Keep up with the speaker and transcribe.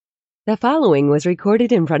The following was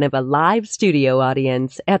recorded in front of a live studio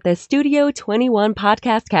audience at the Studio 21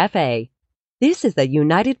 Podcast Cafe. This is the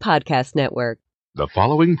United Podcast Network. The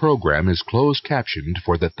following program is closed captioned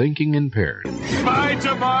for the thinking impaired. By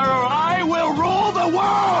tomorrow, I will rule the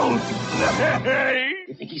world!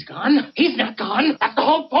 You think he's gone? He's not gone. That's the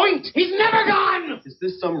whole point. He's never gone! Is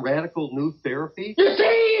this some radical new therapy? You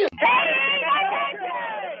see?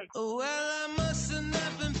 Well, I must have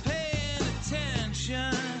not been paying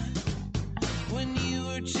attention when you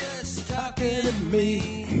were just talking to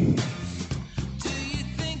me. Do you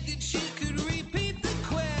think that you could repeat the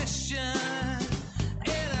question and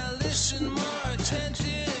I listen more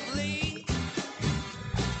attentively?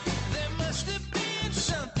 There must have been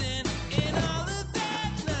something in all of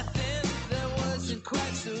that nothing that wasn't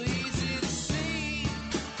quite so easy to see.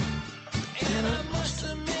 And I must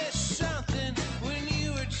have missed something when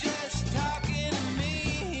you were just talking to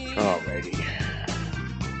me. Alrighty.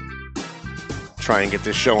 Try and get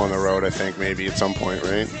this show on the road, I think, maybe at some point,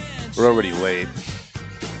 right? We're already late.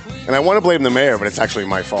 And I want to blame the mayor, but it's actually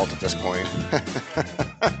my fault at this point.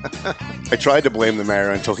 I tried to blame the mayor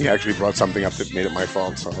until he actually brought something up that made it my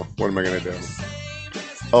fault, so what am I going to do?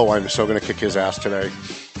 Oh, I'm so going to kick his ass today.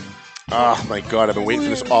 Oh, my God, I've been waiting for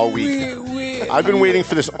this all week. I've been waiting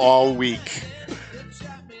for this all week.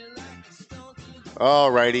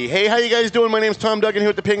 Alrighty. Hey, how you guys doing? My name's Tom Duggan here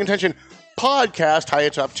with the Paying Attention Podcast. Hi,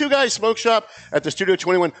 it's up. Two Guys Smoke Shop at the Studio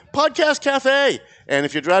 21 Podcast Cafe. And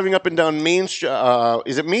if you're driving up and down Main Street,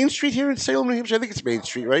 is it Main Street here in Salem, New Hampshire? I think it's Main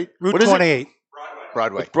Street, right? Route 28.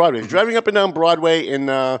 Broadway. Broadway. If you're driving up and down Broadway in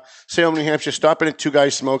Salem, New Hampshire, stop in at Two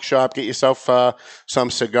Guys Smoke Shop. Get yourself some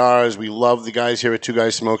cigars. We love the guys here at Two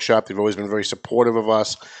Guys Smoke Shop. They've always been very supportive of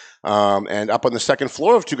us. And up on the second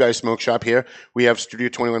floor of Two Guys Smoke Shop here, we have Studio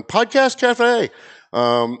 21 Podcast Cafe.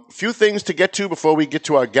 Few things to get to before we get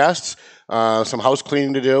to our guests. Some house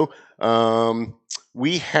cleaning to do.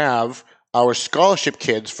 We have our scholarship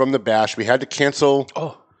kids from the bash. We had to cancel.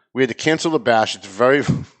 We had to cancel the bash. It's very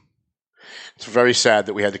sad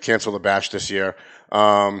that we had to cancel the bash this year.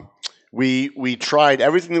 We tried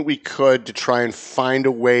everything that we could to try and find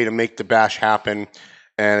a way to make the bash happen,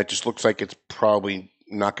 and it just looks like it's probably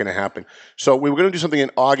not going to happen. So we were going to do something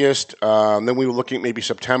in August. Then we were looking at maybe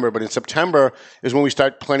September, but in September is when we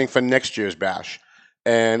start planning for next year's bash.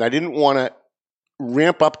 And I didn't want to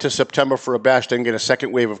ramp up to September for a bash, then get a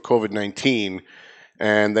second wave of COVID-19,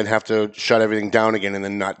 and then have to shut everything down again and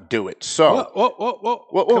then not do it. So,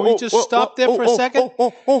 Can we just stop there for a second?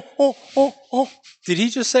 Did he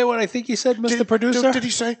just say what I think he said, Mr. Producer? Did he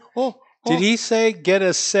say? Did he say get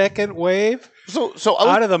a second wave? So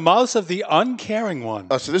out of the mouths of the uncaring one.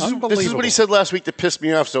 So this is what he said last week that pissed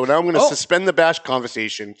me off. So now I'm going to suspend the bash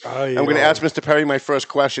conversation. I'm going to ask Mr. Perry my first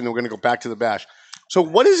question, then we're going to go back to the bash. So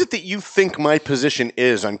what is it that you think my position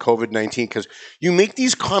is on COVID-19? Because you make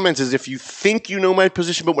these comments as if you think you know my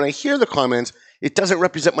position, but when I hear the comments, it doesn't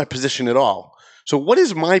represent my position at all. So what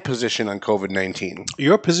is my position on COVID-19?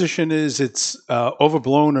 Your position is it's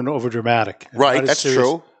overblown and overdramatic. Right, that's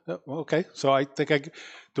true. Okay, so I think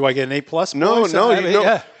do I get an A+? No.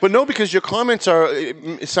 But no, because your comments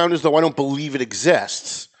sound as though I don't believe it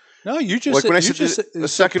exists. No, you just like when I said the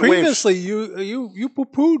second previously wave. you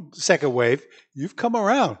poo-pooed second wave. You've come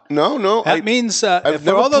around. No. That means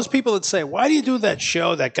for all those people that say, "Why do you do that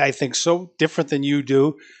show? That guy thinks so different than you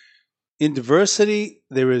do." In diversity,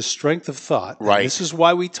 there is strength of thought. Right. This is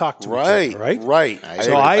why we talk to each other. Right. Right.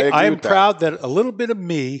 So I am proud that a little bit of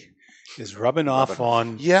me is rubbing off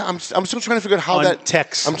on. Yeah, I'm still trying to figure out how that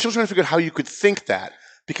text. I'm still trying to figure out how you could think that.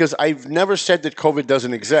 Because I've never said that COVID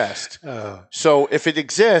doesn't exist. So if it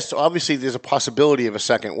exists, obviously there's a possibility of a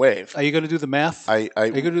second wave. Are you going to do the math? Are you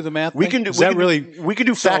going to do the math? We can do. We can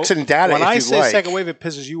do facts and data. When I say second wave, it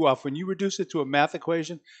pisses you off. When you reduce it to a math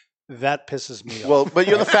equation, that pisses me off. Well, but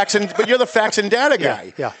you're the facts and data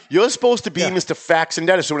guy. Yeah. You're supposed to be Mr. Facts and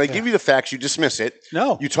Data. So when I give you the facts, you dismiss it.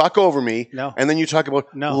 No. You talk over me. No. And then you talk about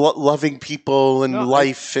loving people and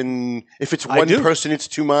life, and if it's one person, it's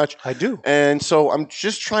too much. I do. And so I'm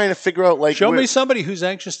just trying to figure out, like, show me somebody who's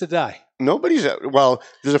anxious to die. Nobody's. Well,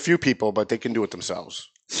 there's a few people, but they can do it themselves.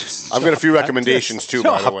 I've got a few recommendations too,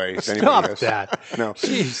 by the way. Stop that. No.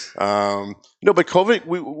 Jeez. No, but COVID,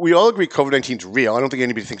 we all agree COVID-19 is real. I don't think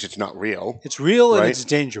anybody thinks it's not real. It's real and it's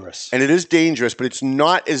dangerous. And it is dangerous, but it's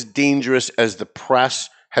not as dangerous as the press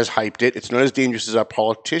has hyped it. It's not as dangerous as our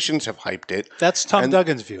politicians have hyped it. That's Tom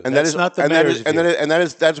Duggan's view. And that's not the mayor's view.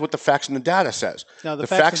 That's what the facts and the data says. Now, the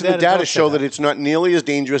facts and the data show that it's not nearly as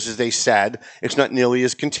dangerous as they said. It's not nearly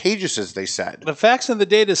as contagious as they said. The facts and the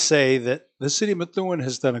data say that the city of Methuen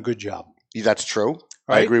has done a good job. That's true.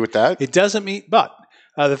 Right? I agree with that. It doesn't mean, but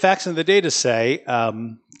the facts and the data say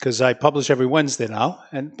because I publish every Wednesday now,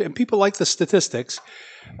 and people like the statistics.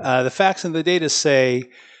 The facts and the data say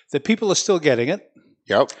that people are still getting it.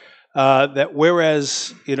 Yep. That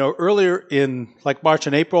whereas, earlier in like March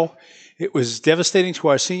and April, it was devastating to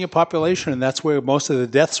our senior population, and that's where most of the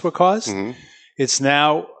deaths were caused. Mm-hmm. It's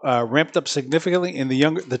now ramped up significantly in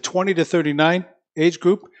the 20 to 39 age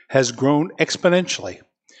group has grown exponentially.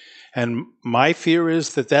 And my fear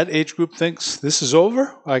is that age group thinks this is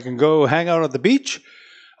over. I can go hang out at the beach.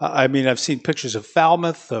 I've seen pictures of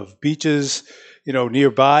Falmouth, of beaches,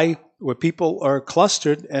 nearby where people are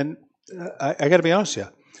clustered. And I got to be honest with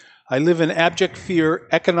you, I live in abject fear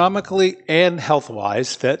economically and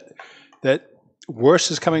health-wise that worse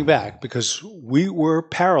is coming back because we were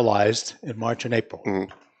paralyzed in March and April.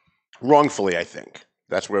 Mm-hmm. Wrongfully, I think.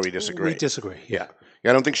 That's where we disagree. We disagree. Yeah.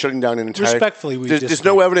 I don't think shutting down an entire... Respectfully, there's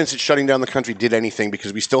no evidence that shutting down the country did anything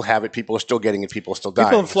because we still have it. People are still getting it. People are still dying.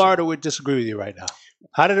 People in Florida would disagree with you right now.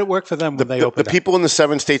 How did it work for them when they opened The people in the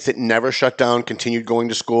 7 states that never shut down, continued going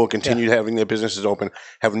to school, continued having their businesses open,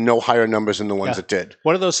 have no higher numbers than the ones that did.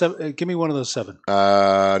 What are those 7? Give me one of those 7.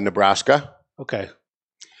 Nebraska. Okay.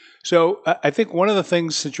 So I think one of the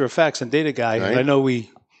things, since you're a facts and data guy, and I know we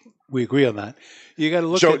agree on that, you got to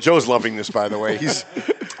look at... Joe's loving this, by the way.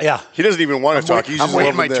 Yeah. He doesn't even want to talk. He's I'm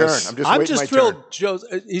waiting my turn. I'm just thrilled. Joe's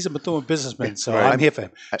he's a Methuen businessman, so I'm here for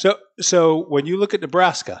him. So when you look at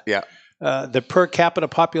Nebraska, the per capita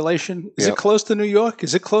population, is it close to New York?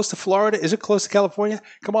 Is it close to Florida? Is it close to California?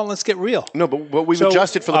 Come on, let's get real. No, but we've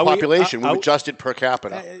adjusted for the population. We've adjusted per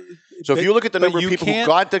capita. So if you look at the number of people who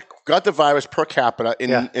got the virus per capita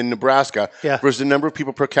in Nebraska versus the number of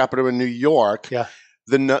people per capita in New York,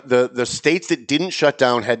 the states that didn't shut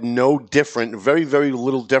down had no very, very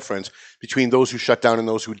little difference between those who shut down and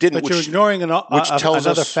those who didn't. But you're ignoring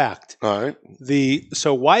another fact. All right.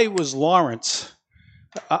 So why was Lawrence?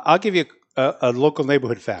 I'll give you a local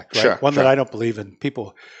neighborhood fact, right? One that I don't believe in.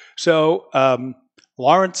 People. So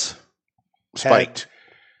Lawrence spiked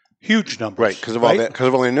huge numbers, right? Because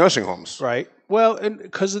of all the nursing homes, right? Well, and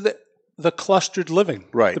because of the clustered living,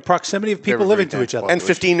 right? The proximity of people living to each other, and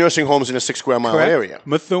 15 nursing homes in a 6 square mile area.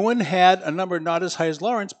 Methuen had a number not as high as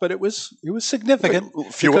Lawrence, but it was significant.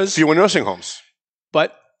 Fewer nursing homes,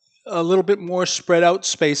 but a little bit more spread out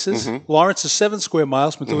spaces. Mm-hmm. Lawrence is 7 square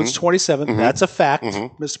miles. Methuen's 27. Mm-hmm. That's a fact,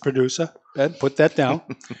 Mr. Producer. Ed, put that down.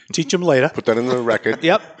 Teach him later. Put that in the record.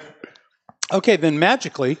 Yep. Okay, then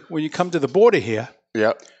magically, when you come to the border here,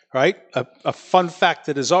 right? A fun fact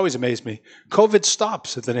that has always amazed me: COVID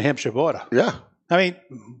stops at the New Hampshire border. Yeah. I mean,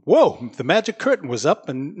 whoa! The magic curtain was up,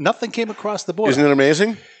 and nothing came across the border. Isn't it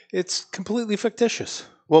amazing? It's completely fictitious.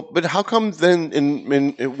 Well, but how come then?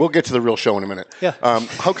 We'll get to the real show in a minute. Yeah.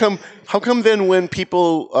 How come then when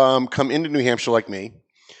people come into New Hampshire like me,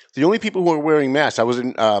 the only people who are wearing masks? I was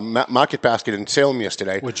in Market Basket in Salem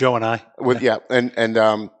yesterday with Joe and I.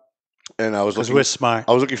 And I was looking. We're smart.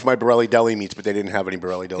 I was looking for my Borelli Deli meats, but they didn't have any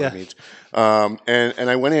Borelli Deli meats. And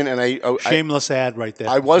I went in and I shameless ad right there.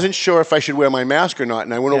 I wasn't sure if I should wear my mask or not,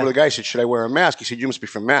 and I went over to the guy. I said, "Should I wear a mask?" He said, "You must be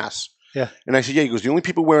from Mass." Yeah. And I said, "Yeah." He goes, "The only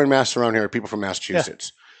people wearing masks around here are people from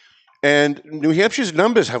Massachusetts." And New Hampshire's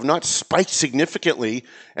numbers have not spiked significantly,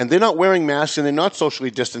 and they're not wearing masks, and they're not socially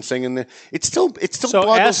distancing, and it's still.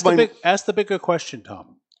 So ask the bigger question,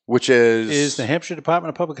 Tom. Which is the Hampshire Department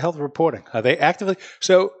of Public Health reporting? Are they actively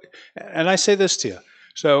so? And I say this to you.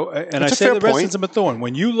 So, and I say to the residents of Methuen,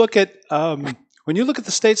 when you look at the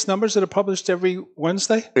state's numbers that are published every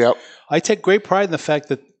Wednesday, I take great pride in the fact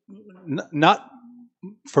that not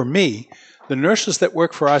for me. The nurses that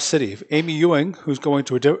work for our city, Amy Ewing, who's going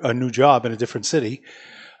to a new job in a different city,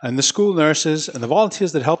 and the school nurses and the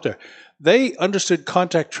volunteers that helped her, they understood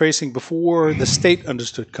contact tracing before the state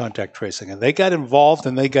understood contact tracing. And they got involved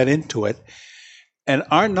and they got into it. And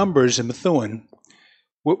our numbers in Methuen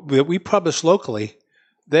that we publish locally,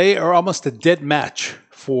 they are almost a dead match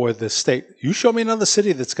for the state. You show me another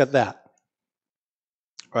city that's got that.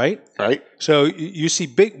 Right? Right. So you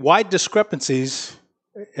see wide discrepancies,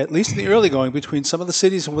 at least in the early going, between some of the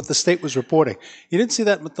cities and what the state was reporting. You didn't see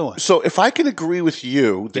that in Methuen. So if I can agree with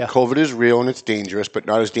you that COVID is real and it's dangerous, but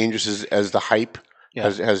not as dangerous as the hype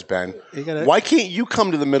has been, why can't you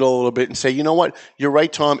come to the middle a little bit and say, you know what, you're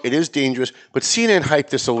right, Tom, it is dangerous, but CNN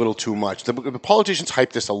hyped this a little too much. The politicians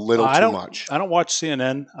hyped this a little too much. I don't watch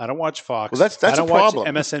CNN. I don't watch Fox. Well, that's a problem.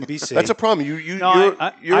 I don't watch MSNBC. That's a problem. You're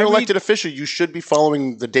an elected official. You should be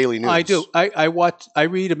following the daily news. I do. I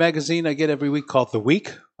read a magazine I get every week called The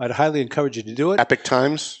Week. I'd highly encourage you to do it. Epic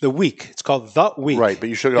Times? The Week. It's called The Week. Right, but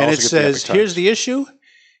you should also get the Epic Times. And it says, here's the issue.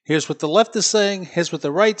 Here's what the left is saying. Here's what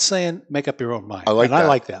the right's saying. Make up your own mind. I like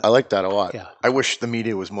that. I like that a lot. Yeah. I wish the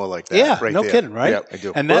media was more like that. Yeah, right no there. kidding, right? Yeah, I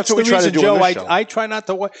do. And Well, that's that's what the we try to reason, do on Joe, this show. I try not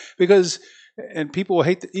to watch because, and people will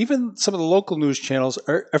hate, even some of the local news channels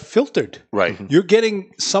are filtered. Right. You're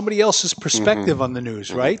getting somebody else's perspective on the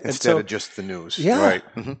news, right? Instead of just the news. Yeah.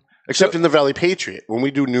 Right. Except in the Valley Patriot. When we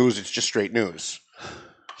do news, it's just straight news.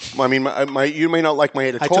 I mean, you may not like my I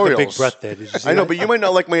editorials. took a big breath there. Did you see I know, that? but you might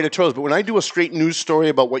not like my editorials. But when I do a straight news story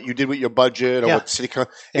about what you did with your budget or Yeah. what city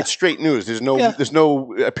council, it's straight news. There's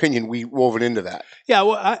no opinion woven into that. Yeah,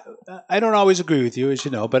 well, I don't always agree with you, as you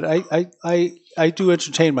know, but I do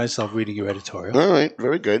entertain myself reading your editorial. All right,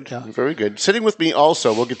 very good, very good. Sitting with me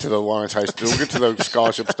also, we'll get to the Lawrence High School, we'll get to the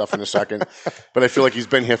scholarship stuff in a second. But I feel like he's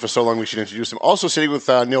been here for so long, we should introduce him. Also sitting with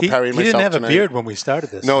Neil Perry and He myself didn't have tonight. a beard when we started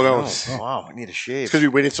this. No. Oh, wow, I need a shave. It's because we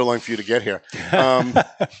waited so long for you to get here.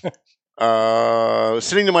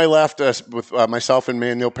 Sitting to my left with myself and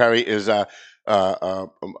me and Neil Perry is our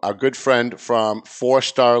good friend from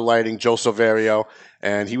 4-Star Lighting, Joe Silverio.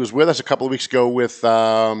 And he was with us a couple of weeks ago with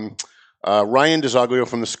Ryan DeZoglio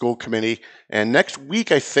from the school committee. And next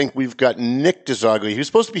week, I think we've got Nick DeZoglio. He was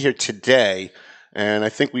supposed to be here today. And I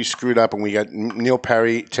think we screwed up and we got Neil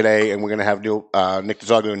Perry today. And we're going to have Nick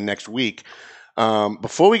DeZoglio next week.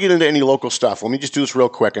 Before we get into any local stuff, let me just do this real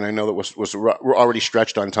quick. And I know that we're already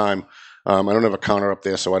stretched on time. I don't have a counter up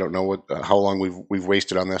there, so I don't know how long we've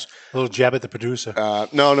wasted on this. A little jab at the producer.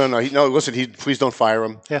 No. Listen, please don't fire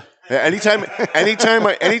him. Yeah. Anytime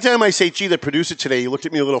I say, "Gee, the producer today," he looked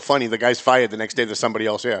at me a little funny. The guy's fired. The next day, there's somebody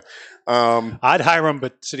else here. I'd hire him,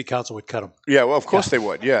 but city council would cut him. Yeah, well, of course they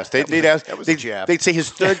would. Yes, they'd ask. They'd say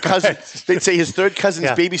his third cousin. They'd say his third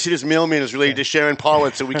cousin's babysitter's mailman is related to Sharon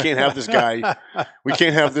Pollitt, so we can't have this guy. We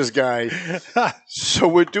can't have this guy. So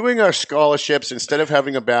we're doing our scholarships instead of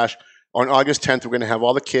having a bash. On August 10th, we're going to have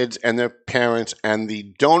all the kids and their parents and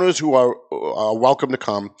the donors who are welcome to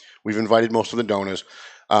come. We've invited most of the donors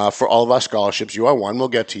for all of our scholarships. You are one. We'll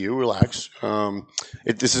get to you. Relax.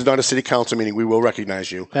 This is not a city council meeting. We will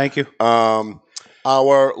recognize you. Thank you.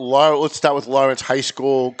 Let's start with Lawrence High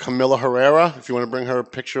School, Camilla Herrera. If you want to bring her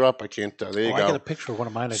picture up, I can't. There you go. I got a picture of one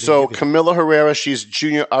of mine. So Camilla Herrera, she's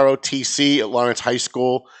junior ROTC at Lawrence High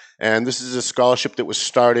School. And this is a scholarship that was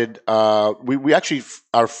started. We actually,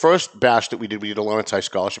 our first bash that we did a Lawrence High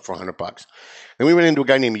scholarship for $100. Then we went into a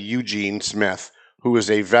guy named Eugene Smith, who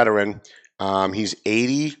is a veteran. He's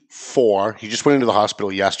 84. He just went into the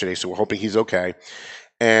hospital yesterday, so we're hoping he's okay.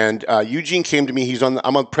 And Eugene came to me.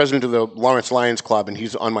 I'm a president of the Lawrence Lions Club, and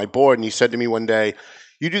he's on my board. And he said to me one day,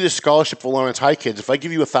 "You do this scholarship for Lawrence High kids. If I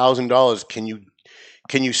give you $1,000,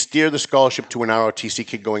 can you steer the scholarship to an ROTC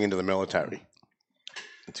kid going into the military?"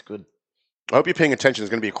 It's good. I hope you're paying attention. There's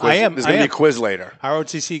going to be a quiz. I am. There's going to be a quiz later.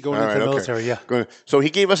 ROTC going into the military, yeah. So he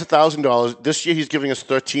gave us $1,000. This year he's giving us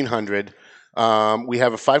 $1,300. We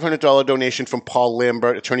have a $500 donation from Paul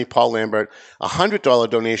Lambert, attorney Paul Lambert, a $100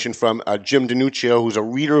 donation from Jim DiNuccio, who's a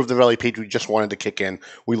reader of the Valley Patriot, just wanted to kick in.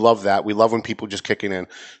 We love that. We love when people just kicking in.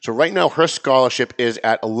 So right now her scholarship is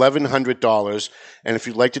at $1,100. And if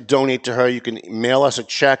you'd like to donate to her, you can mail us a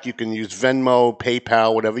check. You can use Venmo,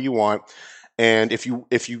 PayPal, whatever you want. And if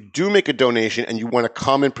you do make a donation and you want to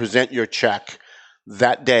come and present your check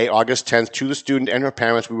that day, August 10th, to the student and her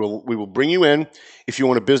parents, we will bring you in. If you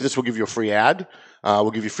want a business, we'll give you a free ad.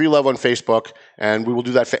 We'll give you free love on Facebook, and we will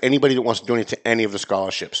do that for anybody that wants to donate to any of the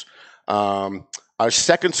scholarships. Our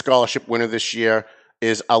second scholarship winner this year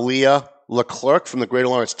is Aaliyah Leclerc from the Greater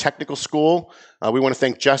Lawrence Technical School. We want to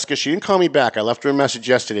thank Jessica. She didn't call me back. I left her a message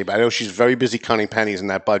yesterday, but I know she's very busy counting pennies in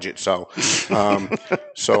that budget. So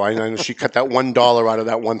I know she cut that $1 out of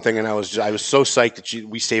that one thing, and I was so psyched that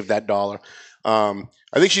we saved that dollar.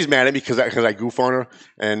 I think she's mad at me because I goof on her,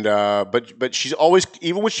 and but she's always,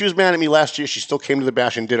 even when she was mad at me last year, she still came to the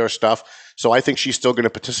bash and did her stuff. So I think she's still going to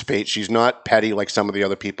participate. She's not petty like some of the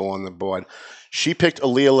other people on the board. She picked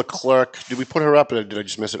Aaliyah Leclerc. Did we put her up, or did I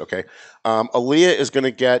just miss it? Okay. Aaliyah is going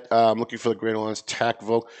to get. I'm looking for the Greater Lawrence Tech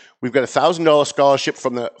vote. We've got a $1,000 scholarship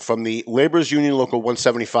from the Laborers Union Local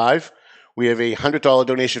 175. We have a $100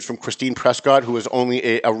 donation from Christine Prescott, who is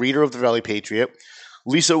only a reader of the Valley Patriot.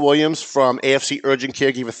 Lisa Williams from AFC Urgent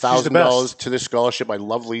Care gave $1,000 to this scholarship. I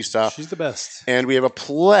love Lisa. She's the best. And we have a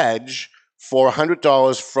pledge for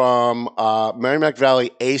 $100 from Merrimack Valley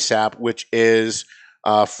ASAP, which is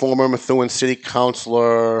former Methuen City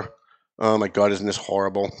Councilor. Oh my God, isn't this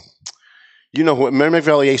horrible? You know who? Merrimack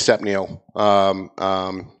Valley ASAP, Neil.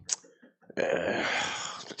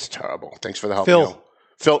 It's terrible. Thanks for the help, Neil.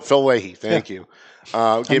 Phil Leahy. Thank you. Gave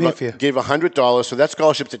 $100. So that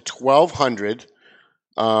scholarship's at $1,200.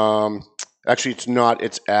 Actually, it's not.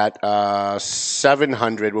 It's at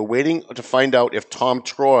 700. We're waiting to find out if Tom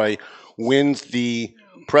Troy wins the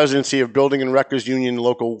presidency of Building and Records Union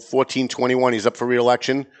Local 1421. He's up for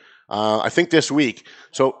re-election, I think this week.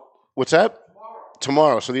 So what's that?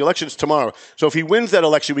 Tomorrow. So the election's tomorrow. So if he wins that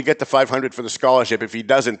election, we get the 500 for the scholarship. If he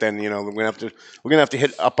doesn't, then we're gonna have to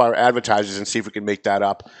hit up our advertisers and see if we can make that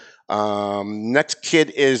up. Next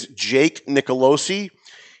kid is Jake Nicolosi.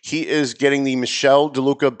 He is getting the Michelle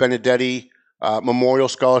DeLuca Benedetti Memorial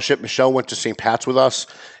Scholarship. Michelle went to St. Pat's with us,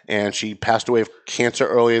 and she passed away of cancer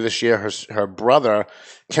earlier this year. Her brother,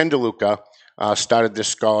 Ken DeLuca, started this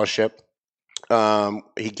scholarship.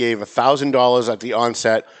 He gave $1,000 at the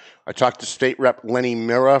onset. I talked to State Rep Lenny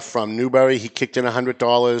Mira from Newbury. He kicked in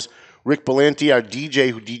 $100. Rick Belanti, our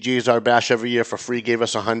DJ, who DJs our bash every year for free, gave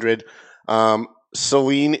us $100.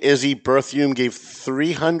 Celine Izzy Berthium gave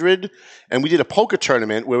 $300, and we did a poker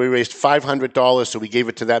tournament where we raised $500, so we gave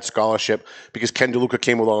it to that scholarship because Ken DeLuca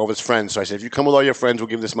came with all of his friends. So I said, if you come with all your friends, we'll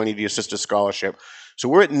give this money to your sister's scholarship. So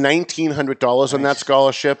we're at $1,900 on that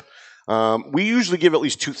scholarship. We usually give at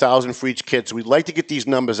least $2,000 for each kid, so we'd like to get these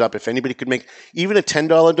numbers up. If anybody could make even a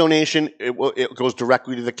 $10 donation, it goes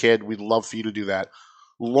directly to the kid. We'd love for you to do that.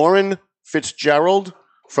 Lauren Fitzgerald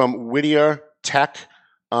from Whittier Tech.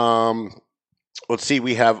 Let's see,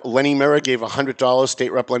 we have Lenny Mira gave $100,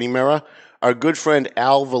 State Rep Lenny Mira. Our good friend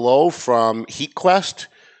Al Velo from HeatQuest.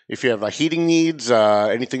 If you have heating needs,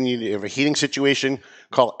 anything you have a heating situation,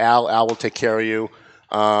 call Al. Al will take care of you.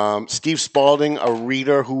 Steve Spalding, a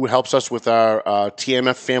reader who helps us with our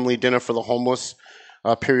TMF family dinner for the homeless,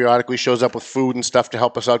 periodically shows up with food and stuff to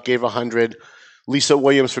help us out, gave $100. Lisa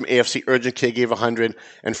Williams from AFC Urgent Care gave $100.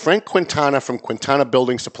 And Frank Quintana from Quintana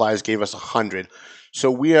Building Supplies gave us $100. So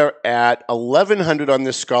we are at $1,100 on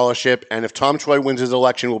this scholarship, and if Tom Troy wins his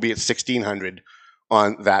election, we'll be at $1,600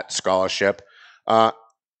 on that scholarship.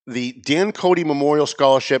 The Dan Cody Memorial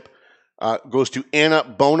Scholarship goes to Anna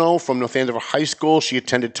Bono from North Andover High School. She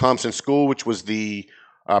attended Thompson School, which was the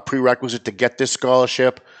prerequisite to get this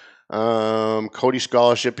scholarship. Cody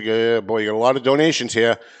Scholarship, boy, you got a lot of donations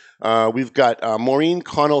here. We've got Maureen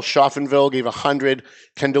Connell Schaffenville gave $100.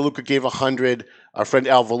 Ken DeLuca gave $100. Our friend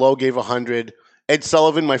Al Velo gave $100. Ed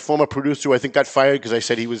Sullivan, my former producer, who I think got fired because I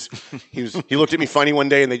said he looked at me funny one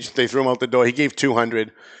day and they threw him out the door. He gave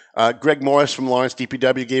 $200. Greg Morris from Lawrence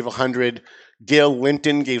DPW gave $100. Gail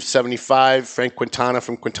Linton gave $75. Frank Quintana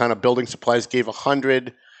from Quintana Building Supplies gave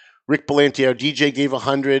 $100. Rick Belanti, our DJ, gave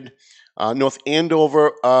 $100. North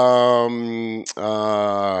Andover, Mark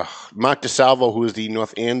DeSalvo, who is the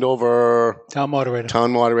North Andover Town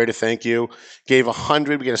moderator. Thank you, gave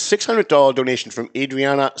 $100. We got a $600 donation from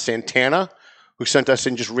Adriana Santana, who sent us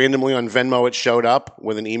in just randomly on Venmo. It showed up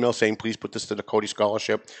with an email saying, please put this to the Cody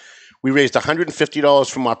Scholarship. We raised $150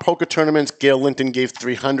 from our poker tournaments. Gail Linton gave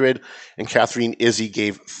 $300, and Catherine Izzy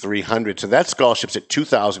gave $300. So that scholarship's at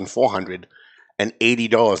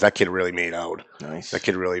 $2,480. That kid really made out. Nice. That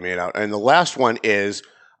kid really made out. And the last one is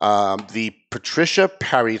the Patricia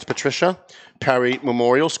Perry. It's Patricia Perry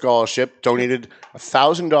Memorial Scholarship, donated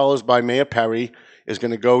 $1,000 by Mayor Perry, is going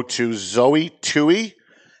to go to Zoe Tui.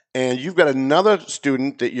 And you've got another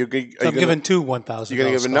student that you're going to... I'm giving two $1,000. You're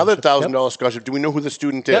going to give another $1,000 scholarship. Do we know who the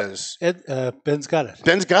student is? Ben's got it.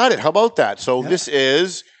 Ben's got it. How about that? So this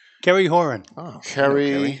is... Kerry Horan. Oh,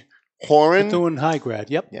 Kerry Horan. Doing high grad.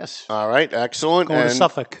 Yep. Yes. All right. Excellent. Going to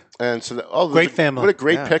Suffolk. And so, great family. What a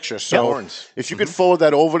great picture. So if you could forward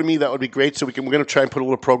that over to me, that would be great. So we're going to try and put a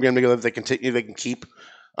little program together that they can keep.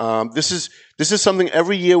 This is something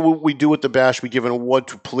every year we do at the Bash. We give an award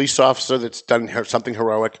to a police officer that's done something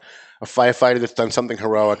heroic, a firefighter that's done something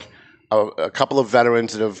heroic, a couple of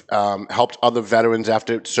veterans that have helped other veterans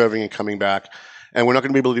after serving and coming back. And we're not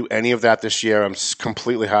going to be able to do any of that this year. I'm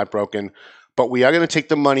completely heartbroken. But we are going to take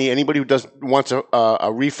the money. Anybody who wants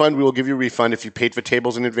a refund, we will give you a refund if you paid for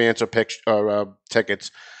tables in advance or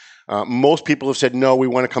tickets. Most people have said, no, we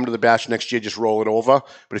want to come to the Bash next year, just roll it over.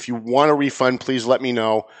 But if you want a refund, please let me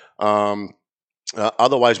know.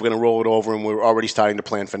 Otherwise, we're going to roll it over, and we're already starting to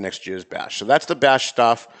plan for next year's Bash. So that's the Bash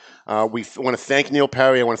stuff. We want to thank Neil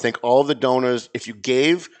Perry. I want to thank all of the donors. If you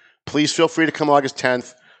gave, please feel free to come August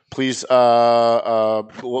 10th. Please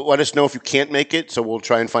let us know if you can't make it, so we'll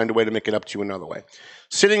try and find a way to make it up to you another way.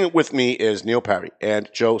 Sitting with me is Neil Perry and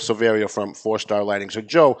Joe Silverio from 4-Star Lighting. So,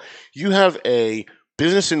 Joe, you have a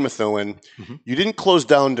business in Methuen. Mm-hmm. You didn't close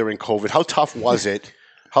down during COVID. How tough was it?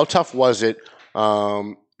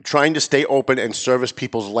 Trying to stay open and service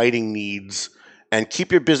people's lighting needs and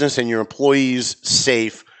keep your business and your employees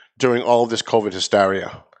safe during all of this COVID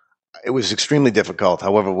hysteria? It was extremely difficult.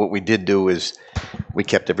 However, what we did do is we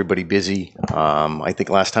kept everybody busy. I think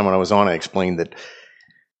last time when I was on, I explained that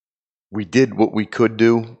we did what we could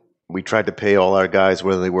do. We tried to pay all our guys,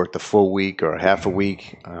 whether they worked a full week or half a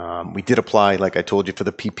week. We did apply, like I told you, for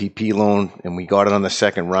the PPP loan, and we got it on the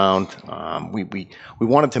second round. We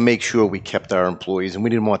wanted to make sure we kept our employees, and we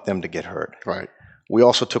didn't want them to get hurt. Right. We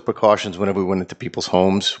also took precautions whenever we went into people's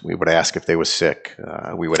homes. We would ask if they were sick.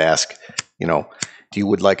 We would ask, do you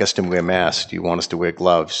would like us to wear masks? Do you want us to wear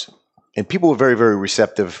gloves? And people were very, very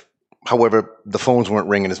receptive. However, the phones weren't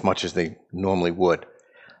ringing as much as they normally would.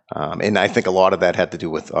 And I think a lot of that had to do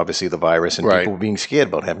with, obviously, the virus and people being scared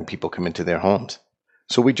about having people come into their homes.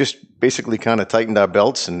 So we just basically kind of tightened our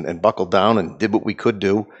belts and buckled down and did what we could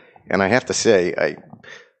do. And I have to say,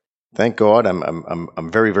 thank God,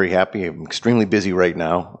 I'm very, very happy. I'm extremely busy right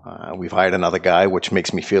now. We've hired another guy, which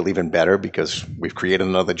makes me feel even better because we've created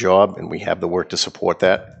another job and we have the work to support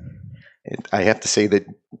that. And I have to say that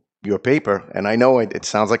your paper, and I know it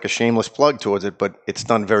sounds like a shameless plug towards it, but it's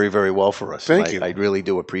done very, very well for us. Thank you. I really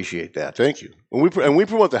do appreciate that. Thank you. And we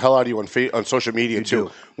promote the hell out of you on social media too.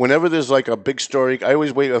 do. Whenever there's like a big story, I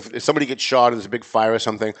always wait if somebody gets shot or there's a big fire or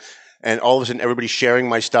something, and all of a sudden everybody's sharing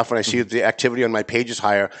my stuff and I see that the activity on my page is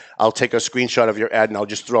higher, I'll take a screenshot of your ad and I'll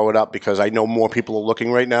just throw it up because I know more people are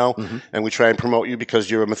looking right now, and we try and promote you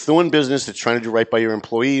because you're a Methuen business that's trying to do right by your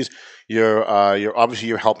employees. You're obviously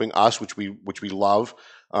you're helping us, which we love.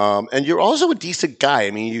 And you're also a decent guy.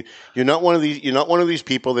 I mean, you're not one of these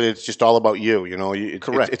people that it's just all about you.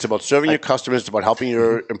 Correct. It's about serving your customers. It's about helping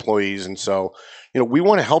your employees. And so, we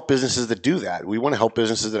want to help businesses that do that. We want to help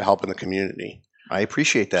businesses that help in the community. I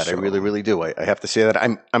appreciate that. I really, really do. I have to say that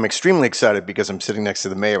I'm extremely excited because I'm sitting next to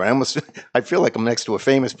the mayor, and I feel like I'm next to a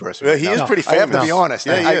famous person. Yeah, he is pretty famous. I have to be honest.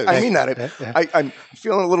 Yeah, he is. I mean that. I'm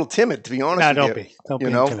feeling a little timid, to be honest. Don't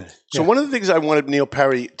be timid. So one of the things I wanted Neil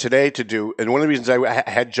Perry today to do, and one of the reasons I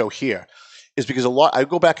had Joe here, is because I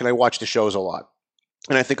go back and I watch the shows a lot.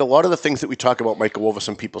 And I think a lot of the things that we talk about might go over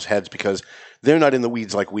some people's heads because they're not in the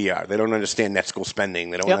weeds like we are. They don't understand net school spending.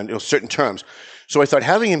 They don't know certain terms. So I thought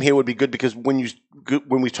having him here would be good because when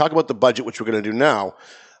we talk about the budget, which we're going to do now,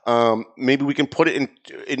 maybe we can put it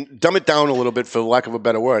in dumb it down a little bit, for lack of a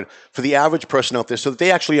better word, for the average person out there so that they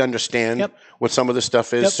actually understand what some of this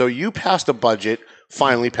stuff is. So you passed a budget,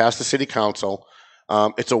 finally passed the city council.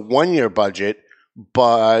 It's a 1-year budget.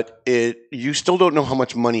 But you still don't know how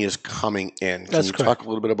much money is coming in. Can you talk a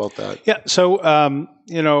little bit about that? Yeah. So,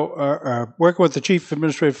 working with the chief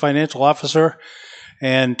administrative financial officer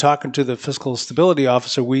and talking to the fiscal stability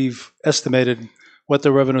officer, we've estimated what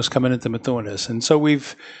the revenues coming into Methuen is. And so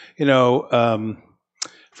we've, for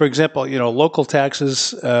example, local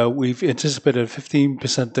taxes, we've anticipated a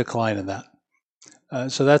 15% decline in that.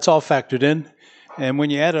 So that's all factored in. And when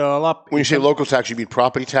you add it all up, when you say local tax, you mean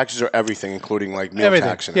property taxes or everything, including like meal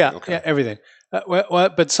tax? Yeah, everything.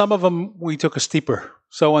 But some of them we took a steeper.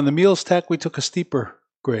 So on the meals tax, we took a steeper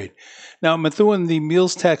grade. Now, Methuen, the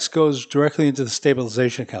meals tax goes directly into the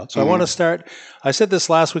stabilization account. So I want to start. I said this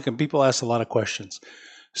last week, and people asked a lot of questions.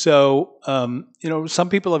 So some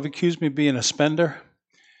people have accused me of being a spender.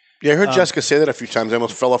 Yeah, I heard Jessica say that a few times. I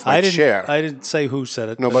almost fell off my chair. I didn't say who said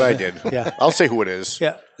it. No, but I did. Yeah. I'll say who it is.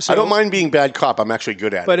 Yeah. I don't mind being bad cop. I'm actually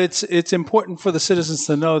good at it. But it's important for the citizens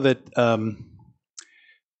to know that,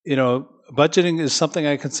 budgeting is something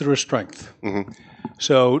I consider a strength.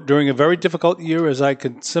 So during a very difficult year, as I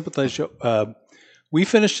could sympathize, we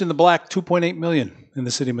finished in the black $2.8 million in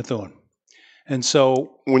the city of Methuen. And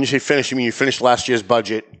so when you say finish, you mean you finished last year's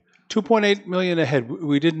budget? $2.8 million ahead.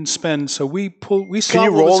 We didn't spend, so we saw. Can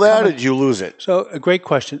you roll that, or did you lose it? So a great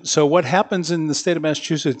question. So what happens in the state of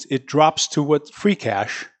Massachusetts? It drops to what free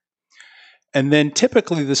cash, and then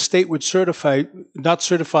typically the state would not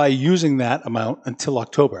certify using that amount until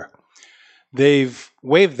October. They've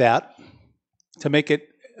waived that to make it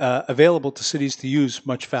available to cities to use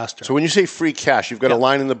much faster. So when you say free cash, you've got a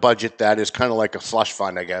line in the budget that is kind of like a slush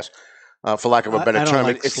fund, I guess. For lack of a better term,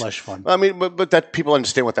 it's slush fund. I mean, but that people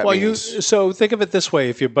understand what that means. So think of it this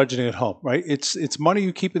way: if you're budgeting at home, right? It's money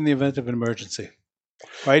you keep in the event of an emergency,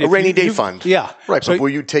 right? A rainy day fund, yeah, right. So, but will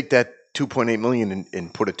you take that $2.8 million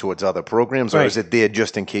and put it towards other programs, or is it there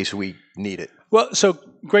just in case we need it? Well, so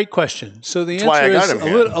great question. So the answer is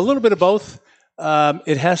a little bit of both.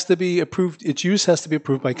 It has to be approved. Its use has to be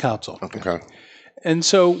approved by council. Okay. And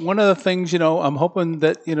so one of the things, I'm hoping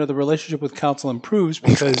that, the relationship with council improves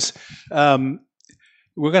because we're going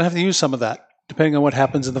to have to use some of that depending on what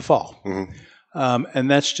happens in the fall.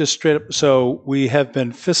 And that's just straight up. So we have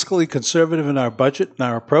been fiscally conservative in our budget and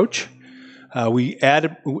our approach. So we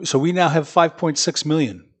now have $5.6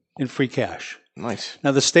 million in free cash. Nice.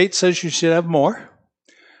 Now the state says you should have more.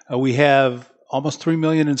 We have almost $3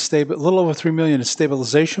 million a little over $3 million in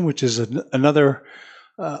stabilization, which is another.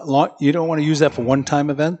 You don't want to use that for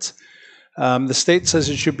one-time events. The state says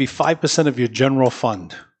it should be 5% of your general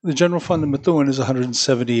fund. The general fund in Methuen is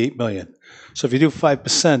 $178 million. So if you do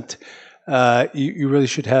 5%, you really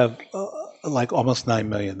should have like almost $9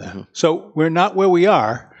 million there. Mm-hmm. So we're not where we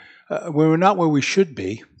are. We're not where we should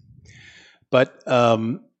be. But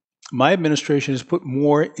my administration has put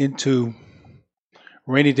more into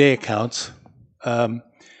rainy day accounts than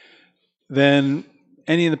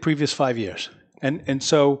any in the previous 5 years. And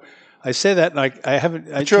so I say that, and I haven't.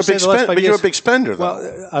 But you're a big spender, though.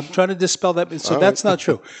 Well, I'm trying to dispel that. So that's not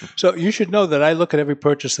true. So you should know that I look at every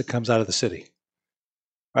purchase that comes out of the city,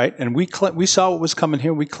 right? And we saw what was coming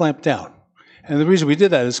here. We clamped down. And the reason we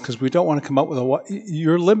did that is because we don't want to come up with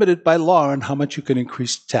you're limited by law on how much you can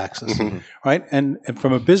increase taxes, right? And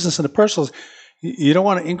from a business and a personal, you don't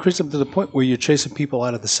want to increase them to the point where you're chasing people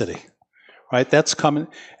out of the city, right? That's coming.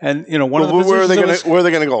 And, one of the where are they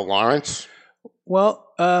going to go, Lawrence? Well,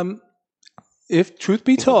 if truth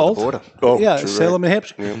be told, Salem, New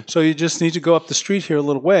Hampshire. Yeah. So you just need to go up the street here a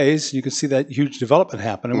little ways. You can see that huge development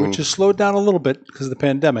happening, which has slowed down a little bit because of the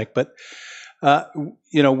pandemic. But,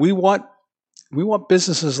 we want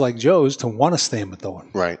businesses like Joe's to want to stay in Methuen.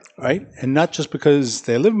 Right. And not just because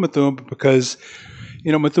they live in Methuen, but because,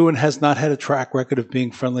 Methuen has not had a track record of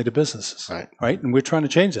being friendly to businesses. Right. And we're trying to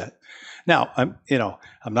change that. Now, I'm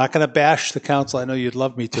not going to bash the council. I know you'd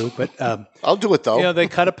love me to, but I'll do it though. They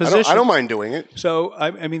cut a position. I don't mind doing it. So,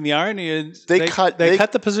 I mean, the irony is they cut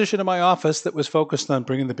the position in my office that was focused on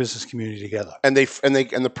bringing the business community together. And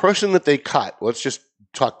the person that they cut. Let's just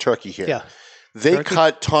talk turkey here. Yeah. They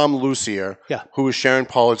cut Tom Lucier, who was Sharon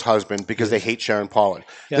Pollard's husband, because they hate Sharon Pollard.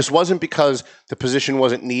 Yeah. This wasn't because the position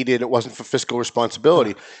wasn't needed. It wasn't for fiscal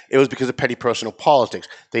responsibility. It was because of petty personal politics.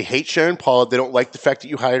 They hate Sharon Pollard. They don't like the fact that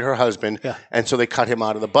you hired her husband, and so they cut him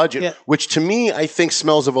out of the budget, which to me I think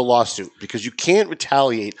smells of a lawsuit because you can't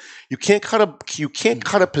retaliate. You can't cut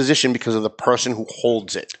a position because of the person who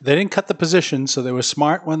holds it. They didn't cut the position, so they were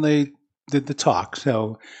smart when they did the talk.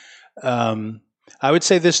 So I would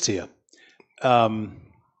say this to you.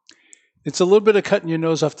 It's a little bit of cutting your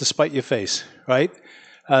nose off to spite your face, right?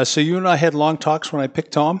 So you and I had long talks when I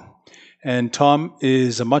picked Tom, and Tom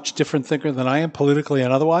is a much different thinker than I am politically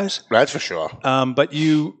and otherwise. That's for sure.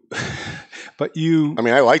 But you, I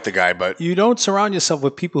mean, I like the guy, but you don't surround yourself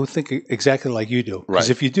with people who think exactly like you do.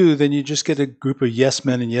 Because if you do, then you just get a group of yes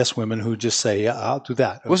men and yes women who just say, "Yeah, I'll do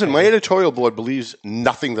that." Okay. Listen, my editorial board believes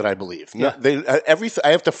nothing that I believe. Yeah. I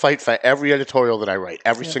have to fight for every editorial that I write,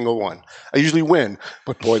 every single one. I usually win,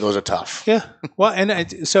 but boy, those are tough. Yeah. Well,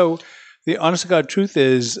 and so the honest to God truth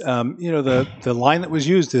is, the line that was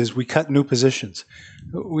used is we cut new positions.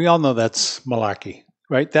 We all know that's malarkey.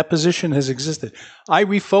 Right? That position has existed. I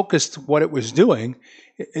refocused what it was doing.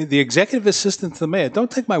 The executive assistant to the mayor,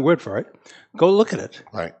 don't take my word for it. Go look at it.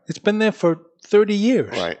 Right. It's been there for 30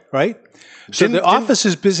 years. Right? So the office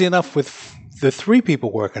is busy enough with the 3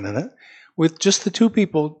 people working in it. With just the 2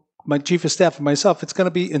 people, my chief of staff and myself, it's going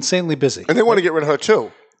to be insanely busy. And they want to get rid of her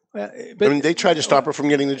too. They tried to stop her from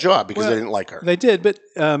getting the job because they didn't like her. They did, but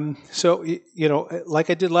like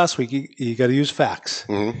I did last week, you got to use facts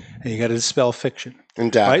and you got to dispel fiction. And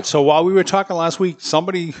data. Right. So while we were talking last week,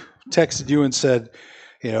 somebody texted you and said,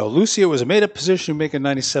 Lucia was a made-up position making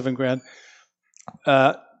 $97,000.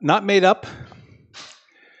 Not made up,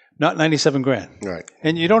 not $97,000. Right.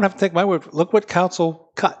 And you don't have to take my word. Look what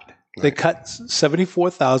council cut. Right. They cut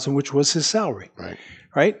 $74,000, which was his salary. Right.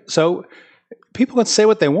 Right. So people can say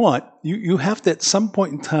what they want. You have to, at some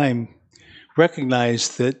point in time,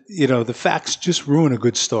 recognize that the facts just ruin a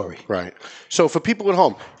good story. Right. So for people at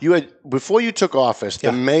home, you had before you took office,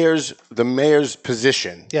 the mayor's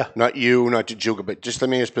position. Yeah. Not you, not Jujuga, but just the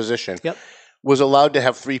mayor's position. Yep. Was allowed to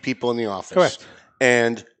have 3 people in the office. Correct.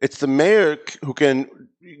 And it's the mayor who can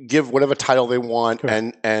give whatever title they want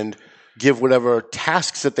and give whatever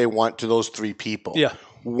tasks that they want to those 3 people. Yeah.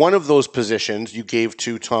 One of those positions you gave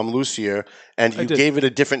to Tom Lucier, and you gave it a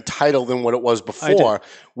different title than what it was before,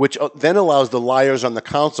 which then allows the liars on the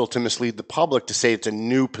council to mislead the public to say it's a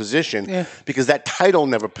new position because that title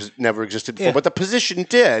never existed before, but the position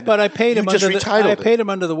did. But I paid him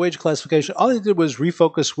under the wage classification. All he did was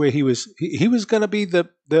refocus where he was. He was going to be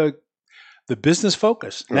the business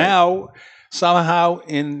focus. Right. Now, somehow,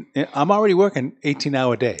 I'm already working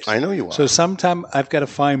 18-hour days. I know you are. So sometime I've got to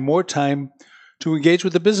find more time to engage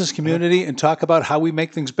with the business community and talk about how we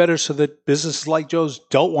make things better so that businesses like Joe's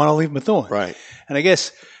don't want to leave Methuen. Right. And I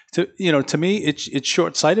guess, to me, it's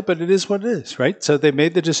short-sighted, but it is what it is, right? So they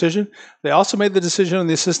made the decision. They also made the decision on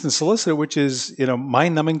the assistant solicitor, which is,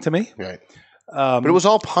 mind-numbing to me. Right. But it was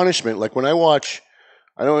all punishment. Like when I watch,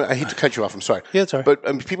 I hate to cut you off, I'm sorry. Yeah, it's all right.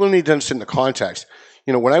 But people need to understand the context.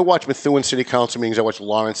 when I watch Methuen City Council meetings, I watch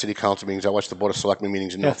Lawrence City Council meetings, I watch the Board of Selectmen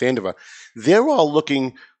meetings in North Andover, they're all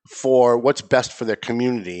looking for what's best for their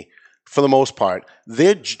community for the most part.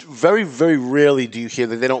 They're very, very rarely do you hear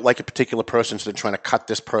that they don't like a particular person, so they're trying to cut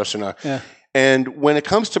this person. And when it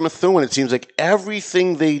comes to Methuen, it seems like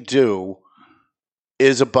everything they do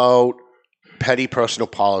is about petty personal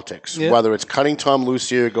politics, whether it's cutting Tom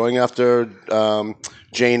Lucier, going after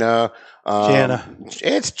Jana.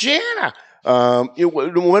 It's Jana. No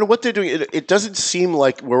matter what they're doing, it doesn't seem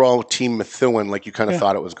like we're all Team Methuen like you kind of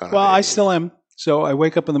thought it was going to be. Well, I still am. So I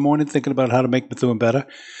wake up in the morning thinking about how to make Methuen better.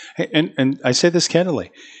 And I say this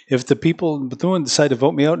candidly. If the people in Methuen decide to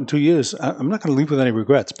vote me out in 2 years, I'm not going to leave with any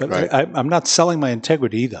regrets. But I'm not selling my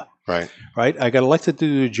integrity either. Right. I got elected to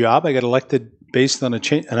do a job. I got elected based on a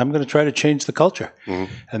change, and I'm going to try to change the culture.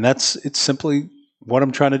 Mm-hmm. And it's simply what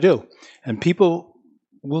I'm trying to do. And people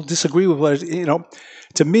will disagree with what,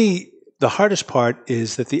 to me, the hardest part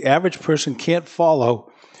is that the average person can't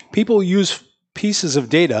follow. People use pieces of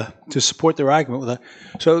data to support their argument with that.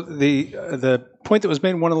 So the point that was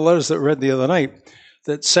made in one of the letters that I read the other night,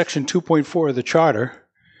 that Section 2.4 of the Charter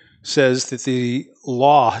says that the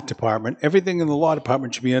law department, everything in the law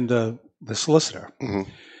department should be under the solicitor. Mm-hmm.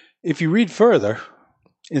 If you read further,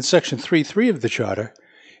 in Section 3.3 of the Charter,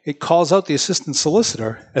 it calls out the assistant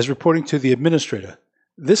solicitor as reporting to the administrator.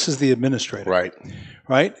 This is the administrator.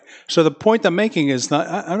 Right? So the point I'm making is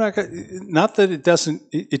not that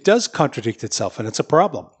it does contradict itself, and it's a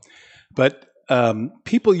problem. But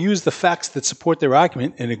people use the facts that support their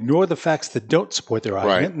argument and ignore the facts that don't support their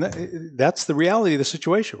argument. Right. And that's the reality of the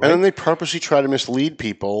situation. Right? And then they purposely try to mislead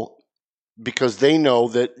people because they know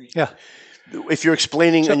that if you're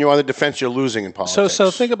explaining and you're on the defense, you're losing in politics.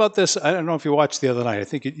 So think about this. I don't know if you watched the other night. I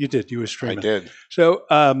think you did. You were streaming. I did. So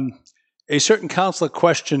a certain counselor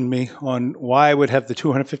questioned me on why I would have the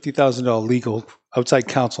 $250,000 legal outside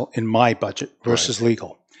counsel in my budget versus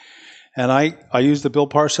legal. And I used the Bill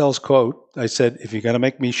Parcells quote. I said, if you're going to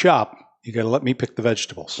make me shop, you got to let me pick the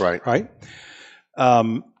vegetables. Right?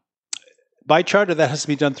 By charter, that has to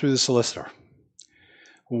be done through the solicitor.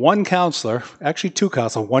 One counselor, actually two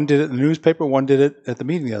counselors, one did it in the newspaper, one did it at the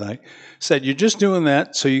meeting the other night, said, you're just doing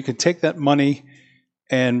that so you can take that money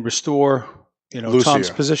and restore, Tom's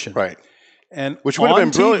position. Right. And which would have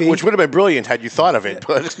been brilliant. Which would have been brilliant had you thought of it.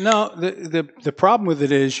 But no, the problem with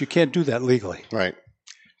it is you can't do that legally.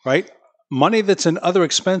 Right. Money that's in other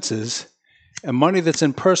expenses and money that's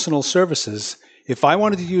in personal services. If I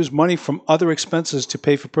wanted to use money from other expenses to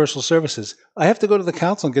pay for personal services, I have to go to the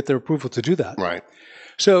council and get their approval to do that. Right.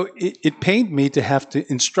 So it pained me to have to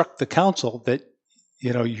instruct the council that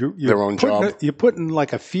you're their own job. You're putting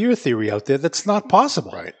like a fear theory out there that's not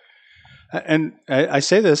possible. Right. And I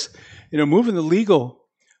say this. Moving the legal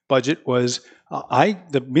budget was,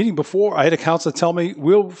 the meeting before, I had a counselor tell me,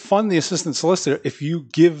 we'll fund the assistant solicitor if you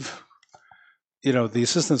give, the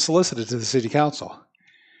assistant solicitor to the city council.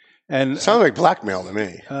 And sounds like blackmail to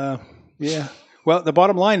me. Yeah. Well, the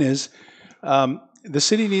bottom line is the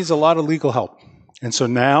city needs a lot of legal help. And so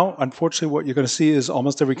now, unfortunately, what you're going to see is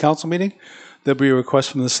almost every council meeting, there'll be a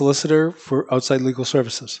request from the solicitor for outside legal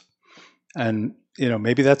services. And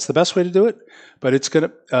maybe that's the best way to do it, but it's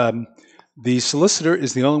going to. The solicitor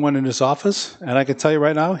is the only one in his office, and I can tell you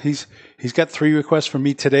right now, he's got 3 requests from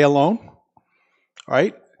me today alone. All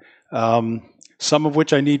right, some of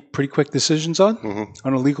which I need pretty quick decisions on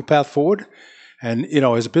a legal path forward. And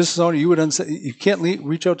as a business owner, you can't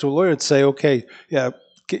reach out to a lawyer and say, okay,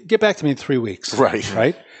 get back to me in 3 weeks.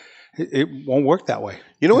 Right. It won't work that way.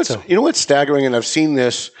 You know what's staggering, and I've seen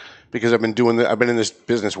this because I've been in this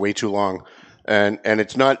business way too long. And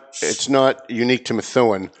it's not unique to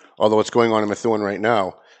Methuen, although it's going on in Methuen right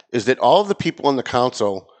now, is that all of the people on the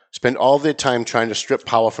council spend all their time trying to strip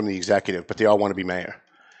power from the executive, but they all want to be mayor.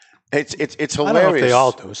 It's hilarious. I don't know if they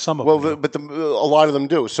all do. Some of them do. But a lot of them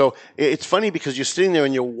do. So it's funny because you're sitting there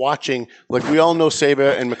and you're watching, like we all know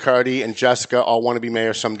Saber and McCarty and Jessica all want to be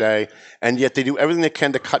mayor someday, and yet they do everything they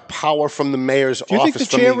can to cut power from the mayor's office from the executive.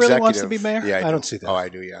 Do you think the chair really wants to be mayor? Yeah, I don't see that. Oh, I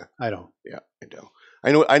do, yeah. I don't. Yeah, I do.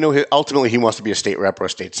 I know. Ultimately, he wants to be a state rep or a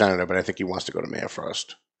state senator, but I think he wants to go to mayor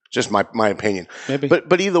first. Just my opinion. Maybe.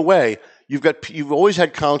 But either way, you've always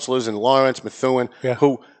had councilors in Lawrence, Methuen,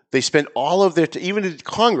 who they spent all of their even in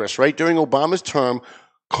Congress, right during Obama's term.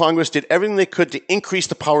 Congress did everything they could to increase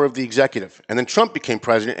the power of the executive, and then Trump became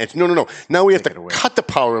president. And it's no. Now we have to cut the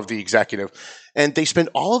power of the executive, and they spend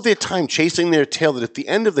all of their time chasing their tail. That at the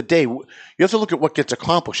end of the day, you have to look at what gets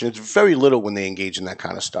accomplished, and it's very little when they engage in that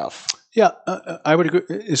kind of stuff. Yeah, I would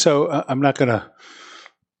agree. So I'm not going to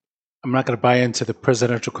I'm not going to buy into the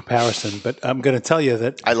presidential comparison, but I'm going to tell you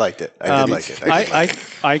that I liked it. I did like it.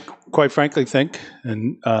 I quite frankly think,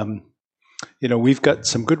 and we've got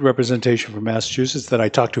some good representation from Massachusetts that I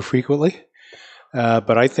talk to frequently,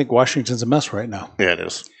 but I think Washington's a mess right now. Yeah, it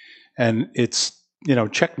is. And it's,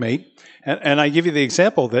 checkmate. And I give you the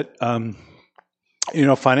example that,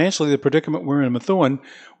 financially, the predicament we're in Methuen,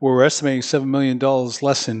 we're estimating $7 million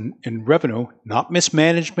less in revenue, not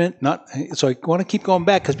mismanagement, so I want to keep going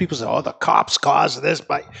back because people say, oh, the cops caused this,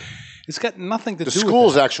 but it's got nothing to do with it. The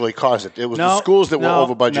schools actually caused it. It was the schools that were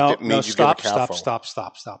over budget that made you get a CAFO.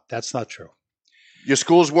 Stop. That's not true. Your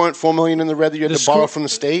schools weren't $4 million in the red that you had to borrow from the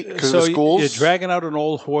state because of the schools? You're dragging out an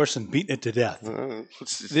old horse and beating it to death.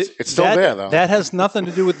 It's still there, though. That has nothing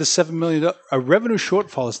to do with the $7 million. A revenue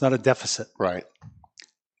shortfall is not a deficit. Right.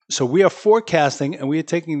 So we are forecasting and we are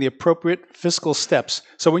taking the appropriate fiscal steps.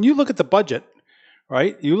 So when you look at the budget,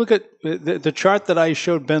 right, you look at the chart that I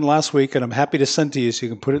showed Ben last week, and I'm happy to send to you so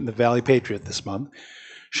you can put it in the Valley Patriot this month,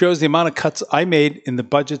 shows the amount of cuts I made in the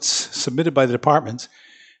budgets submitted by the departments,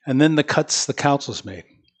 and then the cuts the council's made.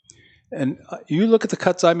 And you look at the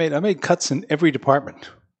cuts I made cuts in every department.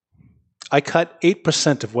 I cut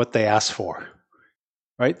 8% of what they asked for.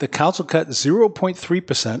 Right? The council cut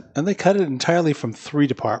 0.3%, and they cut it entirely from 3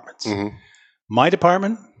 departments. Mm-hmm. My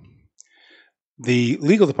department, the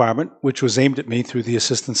legal department, which was aimed at me through the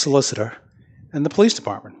assistant solicitor, and the police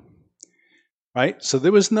department. Right? So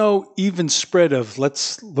there was no even spread of,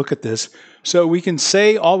 let's look at this. So we can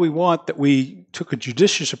say all we want that we took a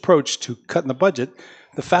judicious approach to cutting the budget.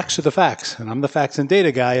 The facts are the facts, and I'm the facts and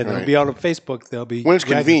data guy, and they'll be out on Facebook. They'll be when it's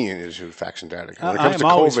convenient is your facts and data guy. When it comes to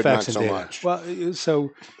COVID, not so much. Well,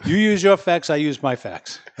 so you use your facts, I use my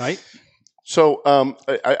facts, right? So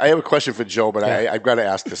I have a question for Joe, but I've got to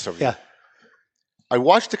ask this of you. Yeah. I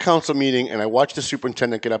watched the council meeting, and I watched the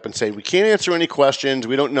superintendent get up and say, we can't answer any questions,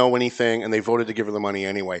 we don't know anything, and they voted to give her the money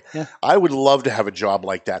anyway. Yeah. I would love to have a job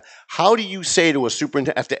like that. How do you say to a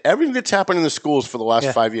superintendent, after everything that's happened in the schools for the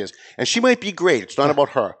last 5 years, and she might be great, it's not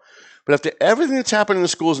about her, but after everything that's happened in the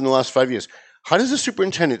schools in the last 5 years, how does the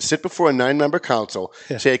superintendent sit before a 9-member council,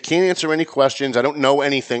 say, I can't answer any questions, I don't know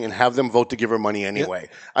anything, and have them vote to give her money anyway?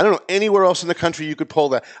 I don't know anywhere else in the country you could pull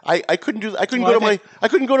that. I couldn't do. I couldn't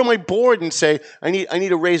go to my board and say, I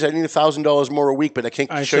need a raise. I need $1,000 more a week, but I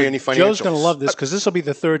can't show you any financials. Joe's going to love this because this will be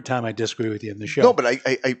the 3rd time I disagree with you in the show. No, but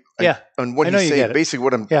on what he's saying, basically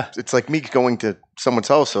what it's like me going to someone's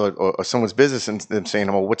house or someone's business and them saying,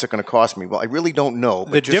 well, what's it going to cost me? Well, I really don't know.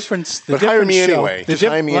 But hire me anyway.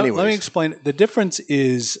 Hire me anyway. Let me explain it. The difference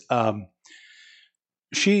is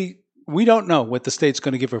we don't know what the state's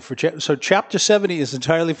going to give her for. So Chapter 70 is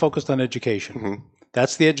entirely focused on education. Mm-hmm.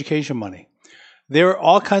 That's the education money. There are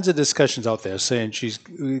all kinds of discussions out there saying she's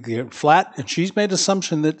flat, and she's made an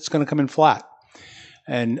assumption that it's going to come in flat.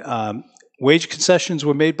 And wage concessions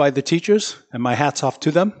were made by the teachers, and my hat's off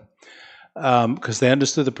to them because they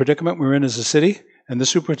understood the predicament we were in as a city. And the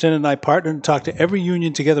superintendent and I partnered and talked to every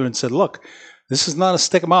union together and said, look, this is not a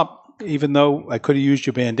stick 'em up. Even though I could have used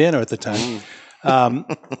your bandana at the time,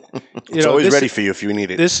 it's always ready for you if you need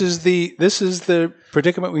it. This is the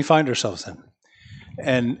predicament we find ourselves in,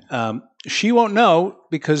 and she won't know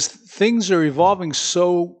because things are evolving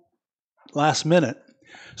so last minute.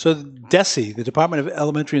 So DESE, the Department of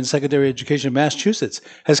Elementary and Secondary Education in Massachusetts,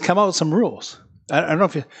 has come out with some rules. I don't know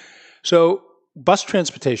if you. So bus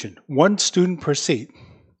transportation, 1 student per seat.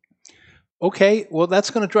 Okay, well, that's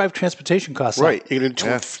going to drive transportation costs up. Right. You're going to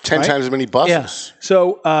do 10 times as many buses. Yeah.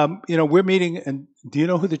 So, we're meeting, and do you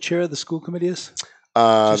know who the chair of the school committee is?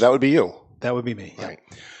 That would be you. That would be me. Right.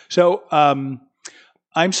 Yeah. So,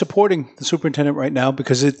 I'm supporting the superintendent right now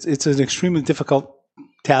because it's an extremely difficult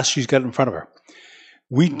task she's got in front of her.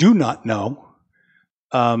 We do not know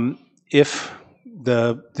if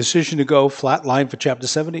the decision to go flat line for Chapter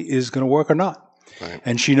 70 is going to work or not. Right.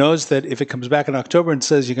 And she knows that if it comes back in October and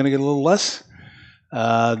says you're going to get a little less,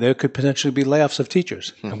 there could potentially be layoffs of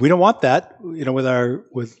teachers. And we don't want that, with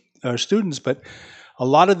our students. But a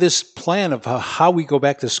lot of this plan of how we go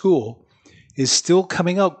back to school is still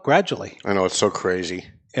coming out gradually. I know, it's so crazy.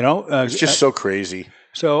 It's just so crazy.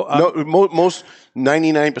 So most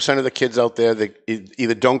 99% of the kids out there, they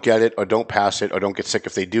either don't get it or don't pass it or don't get sick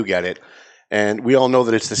if they do get it. And we all know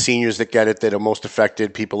that it's the seniors that get it that are most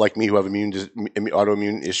affected. People like me who have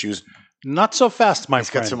autoimmune issues. Not so fast, my He's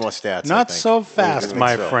friend. got some more stats. Not so fast,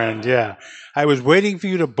 my friend. Yeah. I was waiting for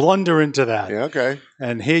you to blunder into that. Yeah, okay.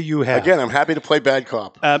 And here you have. Again, I'm happy to play bad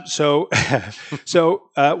cop. So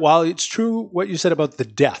while it's true what you said about the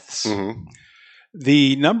deaths,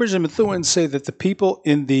 The numbers in Methuen say that the people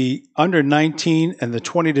in the under 19 and the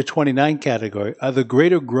 20 to 29 category are the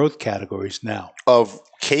greater growth categories now. Of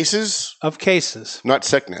cases? Of cases. Not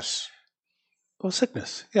sickness. Well,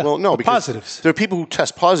 sickness. Yeah. Well, no, because positives. there are people who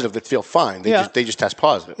test positive that feel fine. They just test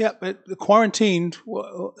positive. Yeah, but the quarantined.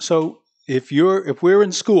 So if we're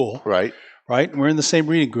in school, right, and we're in the same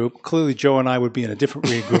reading group, clearly Joe and I would be in a different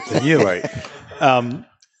reading group than you, right? I'm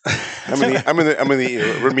in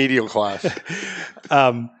the remedial class.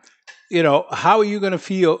 How are you going to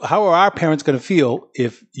feel? How are our parents going to feel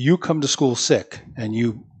if you come to school sick and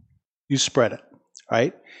you spread it,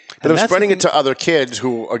 right? But I'm spreading it to other kids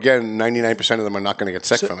who, again, 99% of them are not going to get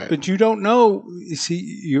sick from it. But you don't know. You see,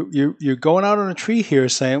 you're going out on a tree here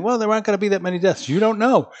saying, well, there aren't going to be that many deaths. You don't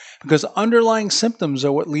know because underlying symptoms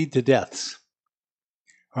are what lead to deaths,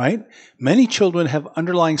 right? Many children have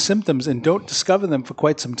underlying symptoms and don't discover them for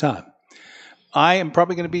quite some time. I am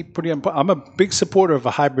probably going to be I'm a big supporter of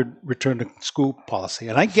a hybrid return to school policy.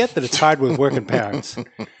 And I get that it's hard with working parents,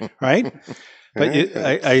 right? But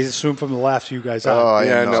I assume from the laughs you guys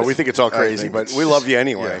are. We think it's all crazy, but we love you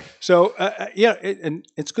anyway. Yeah. So, and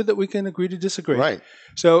it's good that we can agree to disagree. Right.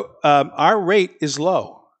 So our rate is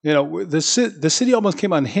low. The city almost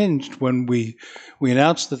came unhinged when we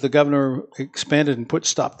announced that the governor expanded and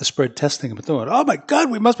stopped the spread testing. But oh my God,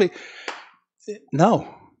 we must be.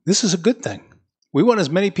 No, this is a good thing. We want as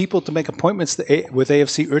many people to make appointments with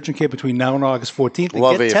AFC Urgent Care between now and August 14th.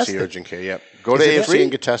 Love AFC tested. Urgent Care, yep. Go to AFC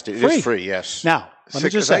and get tested. It is free, yes. Now, let me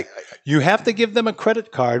just say, you have to give them a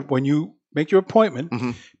credit card when you make your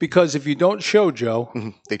appointment because if you don't show, Joe,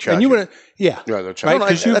 they charge you. They'll charge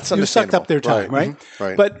because you sucked up their time, right?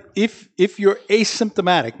 Right. But if you're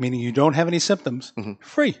asymptomatic, meaning you don't have any symptoms,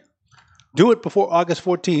 free. Do it before August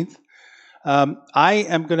 14th. I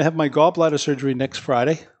am going to have my gallbladder surgery next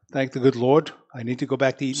Friday. Thank the good Lord. I need to go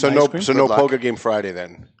back to eat ice cream. So no poker game Friday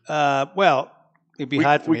then? Well, it'd be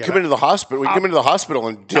hard for me. We come into the hospital. We come into the hospital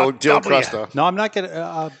and deal Cresta. No, I'm not going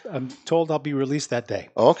to. I'm told I'll be released that day.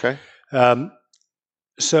 Oh, okay.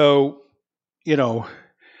 So,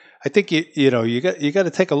 I think you got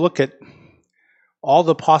to take a look at all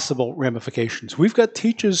the possible ramifications. We've got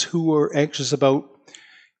teachers who are anxious about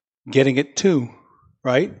getting it too,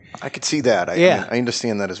 right? I could see that. I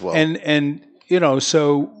understand that as well. And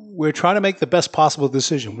so we're trying to make the best possible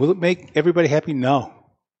decision. Will it make everybody happy? No,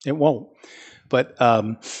 it won't. But,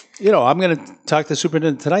 I'm going to talk to the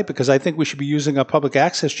superintendent tonight because I think we should be using our public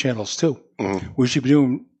access channels too. Mm-hmm. We should be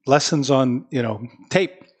doing lessons on,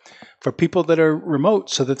 tape for people that are remote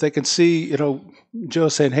so that they can see, Joe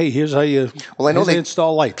saying, hey, here's how you they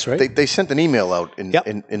install lights, right? They sent an email out and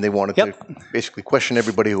they wanted to basically question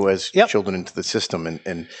everybody who has children into the system.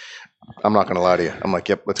 And I'm not going to lie to you. I'm like,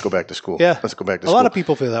 yep, let's go back to school. Yeah. Let's go back to school. A lot of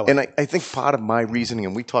people feel that way. And I think part of my reasoning,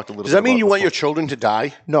 and we talked a little bit Does that mean you want before. your children to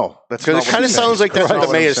die? No. That's because it kind of sounds like that's what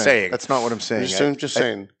the mayor's saying. That's not what I'm saying. Just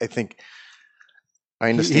saying. I think I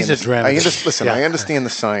understand. He's a dramatist. Listen, I understand the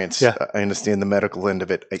science. Yeah. I understand the medical end of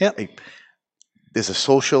it. There's a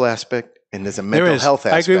social aspect and there's a mental health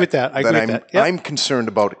aspect. I agree with that. I'm concerned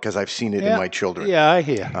about it because I've seen it in my children. Yeah, I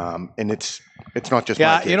hear. And it's not just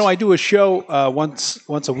my kids. I do a show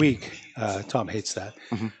once a week. Tom hates that.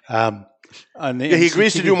 Mm-hmm. He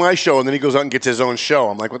agrees to do my show, and then he goes out and gets his own show.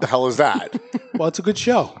 I'm like, what the hell is that? Well, it's a good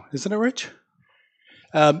show, isn't it, Rich?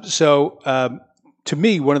 To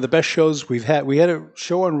me, one of the best shows we've had. We had a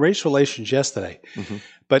show on race relations yesterday,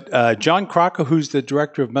 but John Crocker, who's the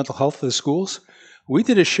director of mental health for the schools, we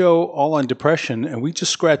did a show all on depression, and we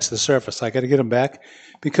just scratched the surface. I got to get him back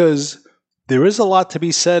because there is a lot to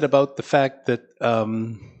be said about the fact that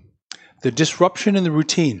the disruption in the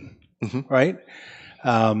routine, right?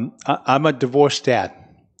 I'm a divorced dad.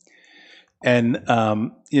 And,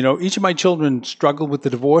 each of my children struggle with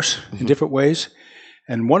the divorce in different ways.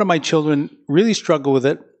 And one of my children really struggled with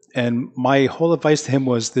it. And my whole advice to him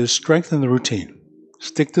was there's strength in the routine.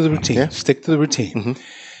 Stick to the routine. Yeah. Stick to the routine.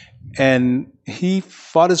 And he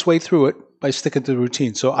fought his way through it by sticking to the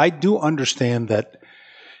routine. So I do understand that,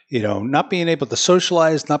 not being able to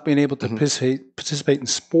socialize, not being able to participate in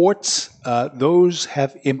sports, those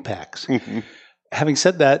have impacts. Having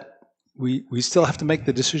said that, we still have to make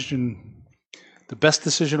the decision, the best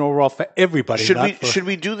decision overall for everybody. Should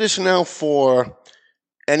we do this now for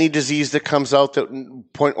any disease that comes out that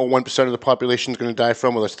 0.01% of the population is going to die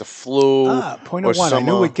from, whether it's the flu 0.01. I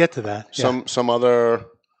knew we'd get to that. Some other.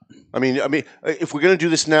 I mean, if we're going to do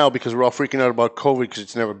this now because we're all freaking out about COVID because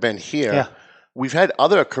it's never been here. Yeah. We've had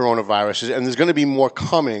other coronaviruses, and there's going to be more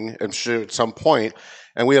coming, I'm sure, at some point.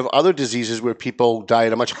 And we have other diseases where people die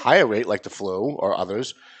at a much higher rate, like the flu or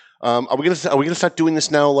others. Are we going to start doing this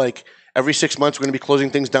now, like every 6 months we're going to be closing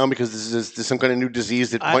things down because there's some kind of new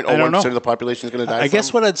disease that I don't 0.01% know. of the population is going to die I from?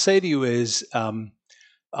 guess what I'd say to you is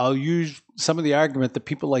I'll use some of the argument that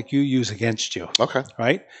people like you use against you. Okay.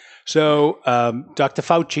 Right? So Dr.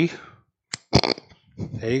 Fauci,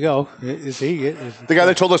 there you go. The guy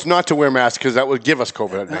that told us not to wear masks because that would give us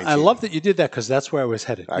COVID-19. I love that you did that because that's where I was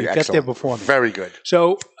headed. You got there before me. Very good.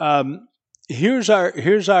 So here's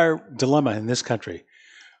our dilemma in this country.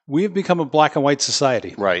 We have become a black and white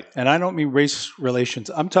society. Right. And I don't mean race relations.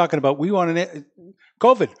 I'm talking about we want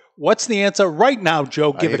COVID. What's the answer right now,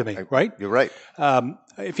 Joe? Give it to me, right? You're right.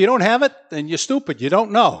 If you don't have it, then you're stupid. You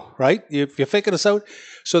don't know, right? If you're faking us out.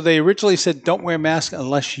 So they originally said don't wear a mask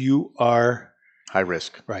unless you are high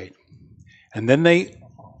risk. Right. And then they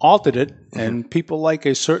altered it, and people like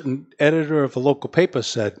a certain editor of a local paper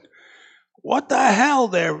said, what the hell?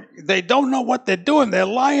 They don't know what they're doing. They're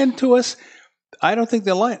lying to us. I don't think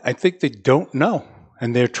they're lying. I think they don't know.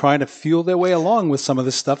 And they're trying to feel their way along with some of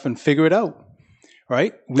this stuff and figure it out.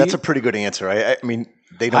 Right? That's a pretty good answer. I mean,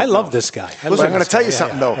 they don't I love know. this guy. Listen, I'm going to tell you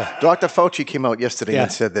something, though. Yeah. Dr. Fauci came out yesterday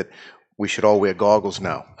and said that we should all wear goggles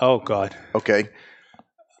now. Oh, God. Okay.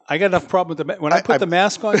 I got enough problem with when I put the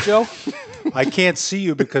mask on, Joe, I can't see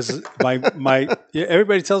you because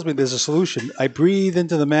everybody tells me there's a solution. I breathe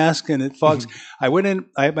into the mask and it fogs. I went in.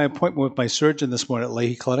 I had my appointment with my surgeon this morning at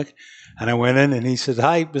Leahy Clinic, and I went in and he said,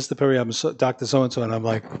 "Hi, Mr. Perry, I'm Dr. So-and-so," and I'm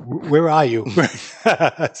like, "Where are you?"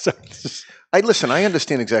 Listen. I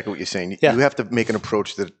understand exactly what you're saying. Yeah. You have to make an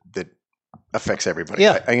approach that affects everybody.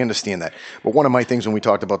 Yeah. I understand that. But one of my things when we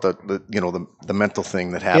talked about the mental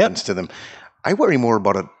thing that happens to them, I worry more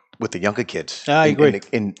about it with the younger kids. I agree.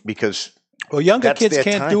 Because younger kids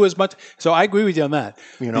can't do as much. So I agree with you on that.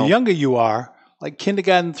 The younger you are, like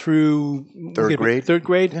kindergarten through third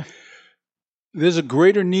grade, yeah. There's a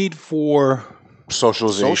greater need for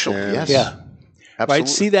socialization. Yes. Yeah. Absolutely. Right.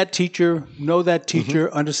 See that teacher, know that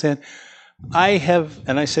teacher, understand. I have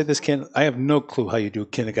no clue how you do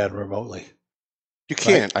kindergarten remotely. You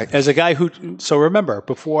can't. Right? As a guy so remember,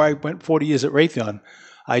 before I went 40 years at Raytheon,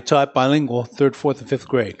 I taught bilingual 3rd, 4th, and 5th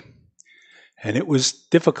grade. And it was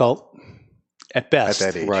difficult at best.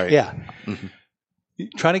 At that age. Right. Yeah. Mm-hmm.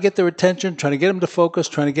 Trying to get their attention, trying to get them to focus,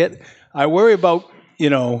 I worry about,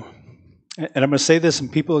 and I'm going to say this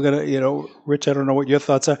and people are going to, Rich, I don't know what your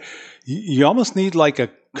thoughts are. You almost need like a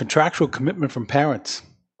contractual commitment from parents,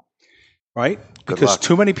 right? Because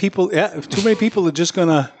too many people are just going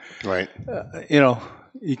to, right.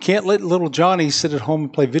 You can't let little Johnny sit at home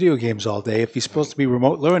and play video games all day. If he's supposed to be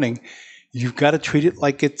remote learning, you've got to treat it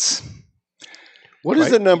like it's. What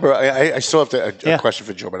is the number? I still have a question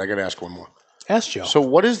for Joe, but I got to ask one more. Ask Joe. So,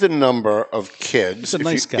 what is the number of kids,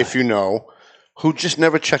 if you know, who just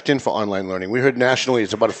never checked in for online learning? We heard nationally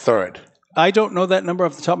it's about a third. I don't know that number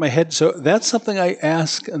off the top of my head. So that's something I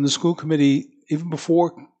ask in the school committee even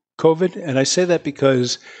before COVID, and I say that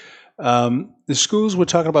because. The schools were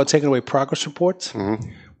talking about taking away progress reports,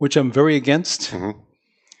 which I'm very against. Mm-hmm.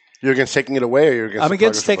 You're against taking it away, or you're against? I'm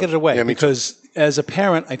against taking it away because as a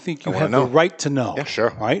parent, I think you have the right to know. Yeah,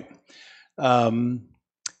 sure. Right. And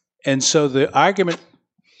so the argument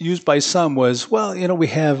used by some was, well, we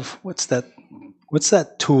have what's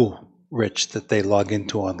that tool, Rich, that they log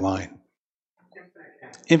into online?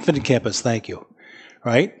 Infinite Campus. Thank you.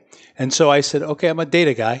 Right. And so I said, okay, I'm a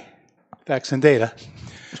data guy, facts and data.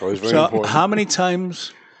 It's always very important. How many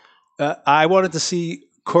times I wanted to see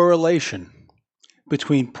correlation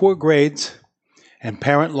between poor grades and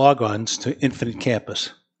parent logons to Infinite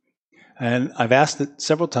Campus. And I've asked it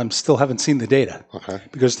several times, still haven't seen the data. Okay.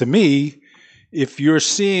 Because to me, if you're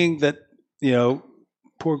seeing that,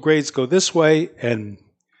 poor grades go this way and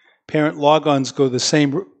parent logons go the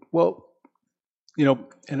same, well,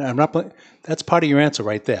 and I'm not, that's part of your answer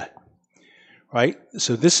right there. Right?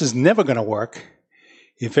 So this is never going to work.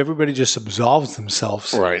 If everybody just absolves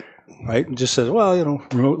themselves, right, and just says, well,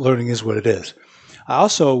 remote learning is what it is. I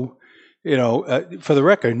also, for the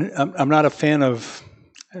record, I'm not a fan of,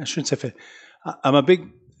 I shouldn't say fan, I'm a big,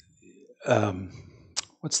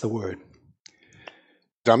 what's the word?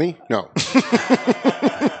 Dummy? No.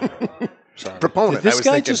 Sorry. Proponent. Did this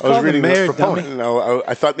guy just call the mayor dummy? No,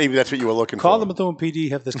 I thought maybe that's what you were looking for. Call the Methuen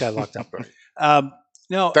PD, have this guy locked up.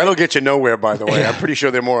 No, that'll get you nowhere, by the way. I'm pretty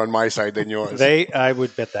sure they're more on my side than yours. I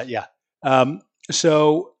would bet that, yeah.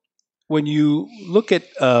 So when you look at,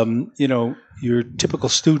 your typical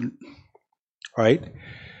student, right,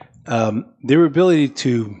 their ability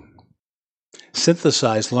to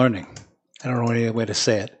synthesize learning, I don't know any other way to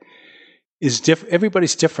say it, is different.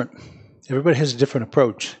 Everybody's different. Everybody has a different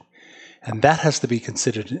approach. And that has to be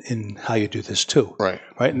considered in how you do this too. Right.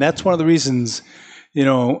 Right. And that's one of the reasons,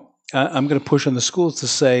 I'm going to push on the schools to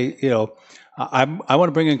say, I want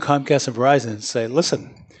to bring in Comcast and Verizon and say,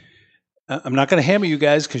 listen, I'm not going to hammer you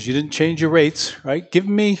guys because you didn't change your rates, right? Give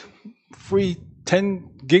me free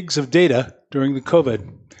 10 gigs of data during the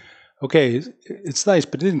COVID. Okay, it's nice,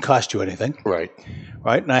 but it didn't cost you anything. Right.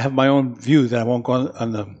 Right? And I have my own view that I won't go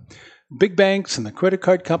on the big banks and the credit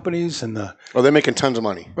card companies and the... Oh, they're making tons of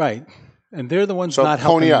money. Right. And they're the ones So not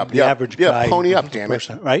pony helping up. the Yeah. average Yeah, guy. pony up, damn it.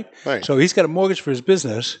 person, right? Right. So he's got a mortgage for his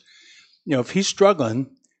business. If he's struggling,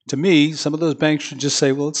 to me, some of those banks should just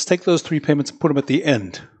say, well, let's take those 3 payments and put them at the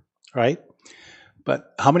end, right?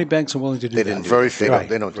 But how many banks are willing to do They that? didn't do Very that. few.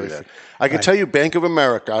 They don't do that. I can tell you Bank of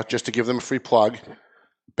America, just to give them a free plug,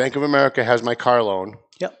 Bank of America has my car loan.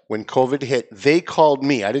 Yep. When COVID hit, they called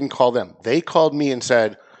me. I didn't call them. They called me and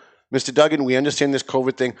said, Mr. Duggan, we understand this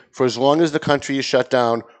COVID thing. For as long as the country is shut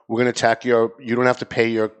down, we're going to tack you don't have to pay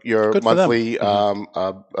your Good for monthly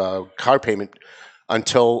car payment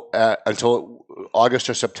until August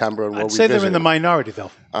or September. And I'd say they're in the minority,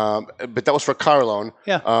 though. but that was for a car loan.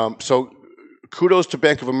 Yeah. So kudos to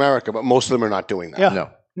Bank of America, but most of them are not doing that. Yeah. No.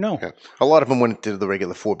 No. A lot of them went into the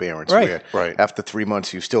regular forbearance. Right. Where after 3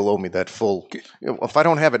 months, you still owe me that full. If I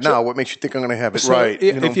don't have it now, what makes you think I'm going to have it? So Right.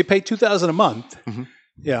 if you pay $2,000 a month,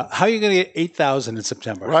 yeah, how are you going to get $8,000 in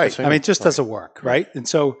September? Right. I mean, it just doesn't work, right? And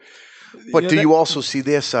so, But do you also see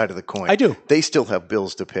their side of the coin? I do. They still have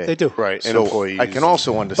bills to pay. They do. Right. And So employees. I can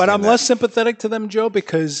also understand. But I'm that. less sympathetic to them, Joe,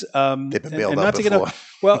 because They've been bailed out to get before.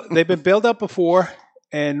 well, they've been bailed out before,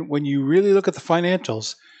 and when you really look at the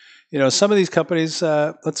financials, some of these companies.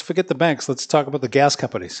 Let's forget the banks. Let's talk about the gas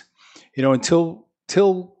companies. Until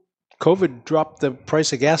COVID dropped the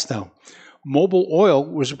price of gas down, Mobil Oil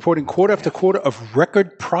was reporting quarter after quarter of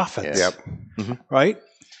record profits. Yep. Right.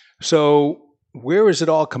 So where is it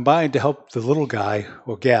all combined to help the little guy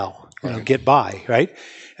or gal get by, right?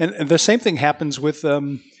 And the same thing happens with,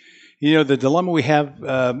 the dilemma we have.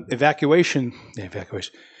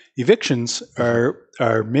 Evictions are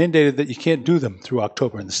mandated that you can't do them through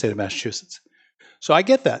October in the state of Massachusetts. So I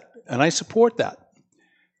get that, and I support that.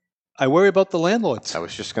 I worry about the landlords I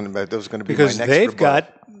was just going to. That was going to be because my next they've rebuttal.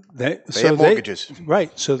 got They have mortgages.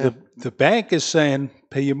 right. So the bank is saying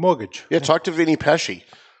pay your mortgage. Yeah, talk to Vinny Pesci,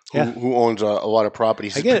 who owns a lot of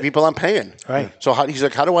properties. I get it. People aren't paying. Right. So he's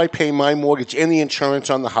like, how do I pay my mortgage and the insurance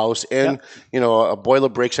on the house and, a boiler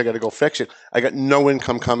breaks, I got to go fix it. I got no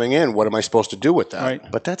income coming in. What am I supposed to do with that?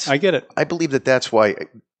 Right. But that's. I get it. I believe that's why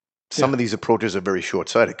some of these approaches are very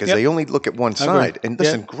short-sighted because they only look at one side. And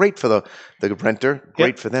listen, great for the renter,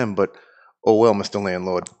 great for them, but oh well, Mr.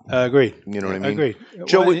 Landlord. Agreed. You know what I mean? Agreed.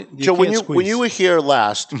 Joe, Well, Joe, when can't you were here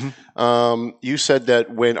last, you said that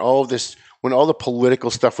when all the political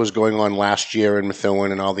stuff was going on last year in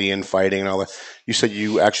Methuen and all the infighting and all that, you said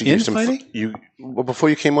you actually gave Infighting? before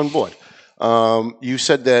you came on board. You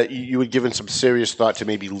said that you had given some serious thought to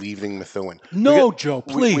maybe leaving Methuen. No, Joe,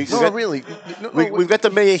 please. No, really. We've got the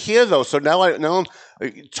mayor here, though, so now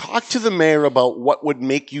talk to the mayor about what would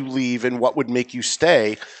make you leave and what would make you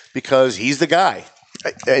stay, because he's the guy.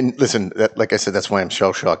 And listen, like I said, that's why I'm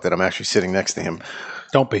shell-shocked that I'm actually sitting next to him.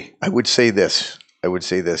 Don't be. I would say this.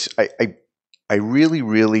 I really,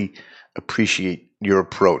 really appreciate your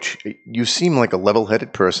approach. You seem like a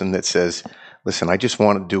level-headed person that says, listen, I just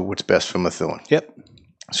want to do what's best for Methuen. Yep.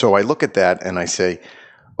 So I look at that and I say,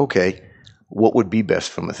 okay, what would be best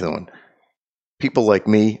for Methuen? People like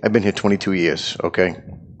me, I've been here 22 years, okay?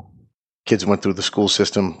 Kids went through the school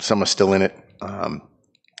system. Some are still in it.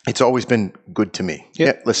 It's always been good to me.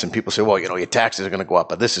 Yep. Yeah, listen, people say, well, your taxes are going to go up,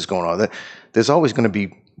 but this is going on. There's always going to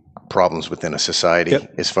be problems within a society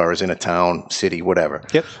as far as in a town, city, whatever.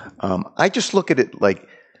 Yep. I just look at it like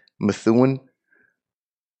Methuen,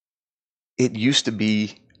 it used to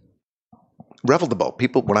be reveled about.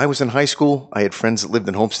 People, when I was in high school, I had friends that lived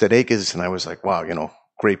in Homestead Acres, and I was like, wow,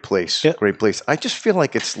 great place, great place. I just feel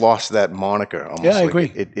like it's lost that moniker almost. Yeah, I like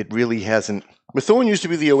agree. It really hasn't. Methuen used to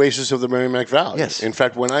be the oasis of the Merrimack Valley. Yes. In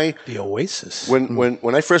fact, The oasis.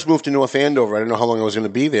 when I first moved to North Andover, I didn't know how long I was going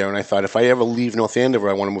to be there, and I thought if I ever leave North Andover,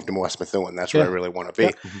 I want to move to West Methuen. That's where I really want to be.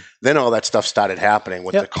 Yeah. Then all that stuff started happening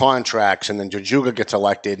with the contracts, and then Jajuga gets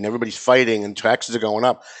elected, and everybody's fighting, and taxes are going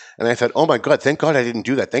up. And I thought, oh my God, thank God I didn't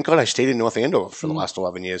do that. Thank God I stayed in North Andover for the last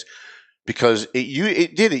 11 years. Because it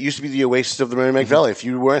used to be the oasis of the Merrimack Valley. If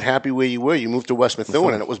you weren't happy where you were, you moved to West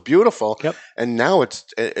Methuen, and it was beautiful. Yep. And now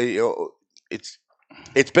it's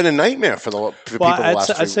been a nightmare for people.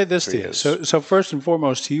 I'd say this to you. So first and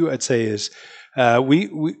foremost to you, I'd say is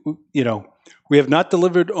we have not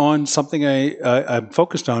delivered on something I'm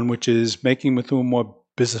focused on, which is making Methuen more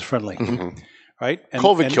business friendly. Right?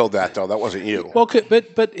 COVID killed that, though. That wasn't you. Well,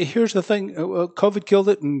 but here's the thing: COVID killed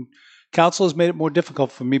it, and council has made it more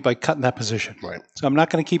difficult for me by cutting that position. Right. So I'm not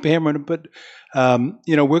going to keep hammering it, but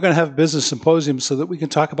we're going to have a business symposium so that we can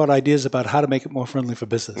talk about ideas about how to make it more friendly for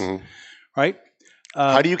business. Mm-hmm. Right?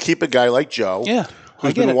 How do you keep a guy like Joe, Yeah,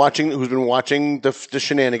 who's been watching the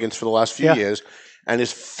shenanigans for the last few years, and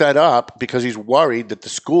is fed up because he's worried that the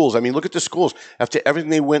schools, I mean, look at the schools. After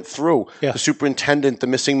everything they went through, the superintendent, the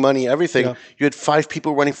missing money, everything, you had 5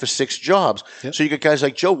 people running for 6 jobs. So you got guys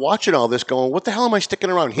like Joe watching all this going, what the hell am I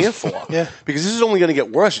sticking around here for? Because this is only going to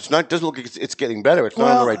get worse. It doesn't look like it's getting better. It's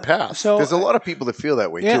not on the right path. So there's a lot of people that feel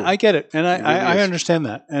that way, too. Yeah, I get it. And I understand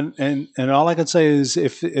that. And all I can say is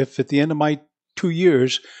if at the end of my 2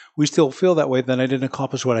 years we still feel that way, then I didn't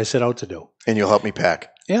accomplish what I set out to do. And you'll help me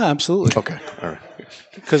pack. Yeah, absolutely. Okay, all right.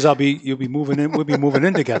 Because you'll be moving in. We'll be moving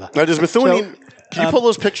in together. Now, does Methuen can you pull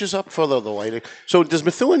those pictures up for the lighting? So, does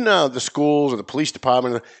Methuen, the schools or the police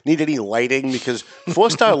department need any lighting? Because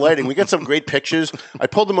 4-star lighting, we got some great pictures. I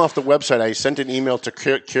pulled them off the website. I sent an email to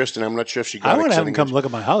Kirsten. I'm not sure if she got it. I want to have them come look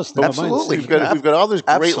at my house. Absolutely. We've got all this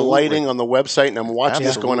great lighting on the website, and I'm watching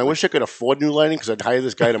this going, I wish I could afford new lighting because I'd hire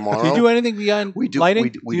this guy tomorrow. Do you do anything beyond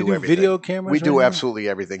lighting? We do everything. Video cameras? We do absolutely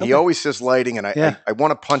everything. Okay. He always says lighting, and I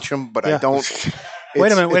want to punch him, but I don't. Wait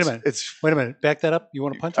a minute. Back that up. You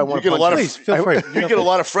want to punch him? You get a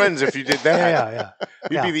lot of friends if you did that. Yeah.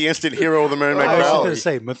 You'd be the instant hero of the Merrimack Valley. I was going to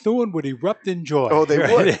say, Methuen would erupt in joy. Oh, they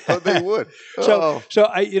would. They would. So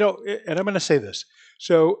I, and I'm going to say this.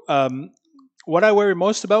 So, what I worry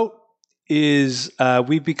most about is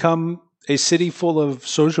we've become a city full of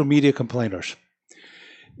social media complainers.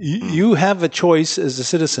 You have a choice as a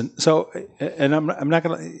citizen. So, and I'm not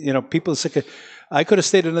going to, people are sick of. I could have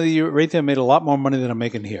stayed another year at Raytheon and made a lot more money than I'm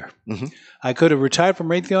making here. Mm-hmm. I could have retired from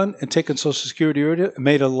Raytheon and taken Social Security and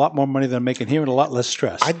made a lot more money than I'm making here and a lot less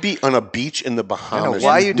stress. I'd be on a beach in the Bahamas.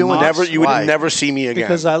 Why are you doing this? You would never see me again.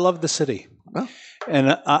 Because I love the city. Huh?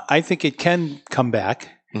 And I think it can come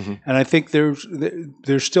back. Mm-hmm. And I think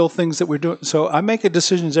there's still things that we're doing. So I make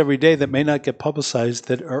decisions every day that may not get publicized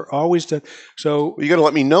that are always done. So you got to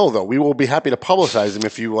let me know, though. We will be happy to publicize them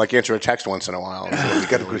if you answer a text once in a while. You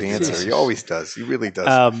got a good answer. He always does. He really does.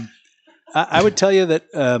 I would tell you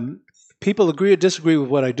that people agree or disagree with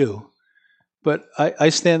what I do, but I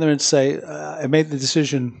stand there and say I made the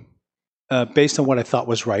decision based on what I thought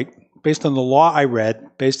was right, based on the law I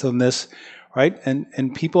read, based on this, right?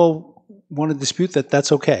 And people want to dispute that.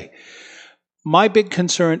 That's okay. My big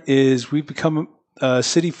concern is we've become a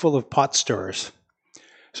city full of pot stirrers.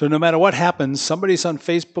 So no matter what happens, somebody's on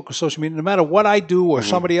Facebook or social media, no matter what I do or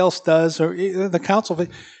somebody else does or the council,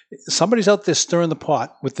 somebody's out there stirring the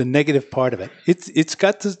pot with the negative part of it. It's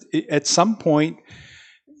got to, at some point,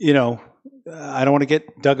 I don't want to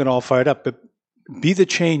get Doug and all fired up, but be the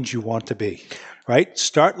change you want to be. Right?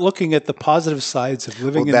 Start looking at the positive sides of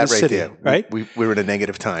living in the city. There. Right? We're in a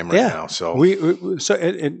negative time now. So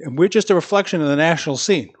and we're just a reflection of the national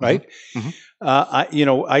scene, right? Mm-hmm.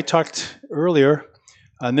 I talked earlier,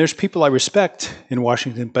 and there's people I respect in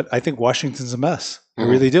Washington, but I think Washington's a mess. Mm-hmm.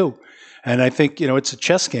 I really do. And I think, it's a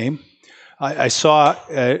chess game. I saw,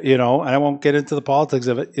 and I won't get into the politics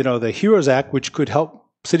of it, the HEROES Act, which could help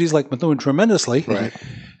cities like Methuen tremendously. Right.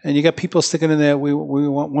 And you got people sticking in there, we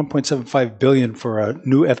want $1.75 billion for a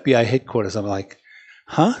new FBI headquarters. I'm like,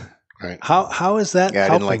 huh? Right. How is that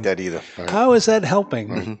helping? I didn't like that either. Right. How is that helping?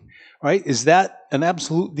 Mm-hmm. Right? Is that an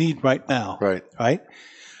absolute need right now? Right. Right?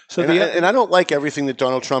 So and I don't like everything that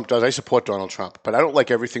Donald Trump does. I support Donald Trump, but I don't like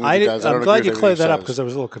everything that he does. I'm glad you cleared that up because I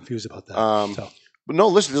was a little confused about that. But no,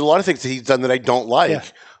 listen, there's a lot of things that he's done that I don't like. Yeah.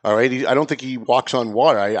 All right? I don't think he walks on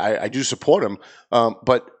water. I do support him.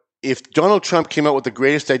 But if Donald Trump came out with the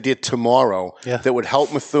greatest idea tomorrow that would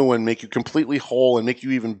help Methuen, make you completely whole and make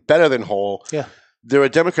you even better than whole, there are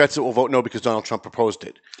Democrats that will vote no because Donald Trump proposed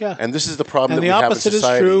it. Yeah. And this is the problem that we have in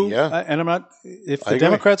society. And the opposite is true. Yeah. And I'm not – if the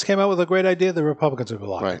Democrats came out with a great idea, the Republicans would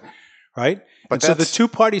block it. Right? But so the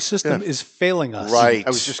two-party system is failing us. Right. I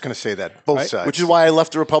was just going to say that. Both sides. Which is why I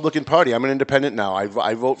left the Republican Party. I'm an independent now.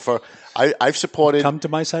 I vote for – I've supported – Come to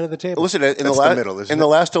my side of the table. Listen, in the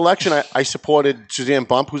last election, I supported Suzanne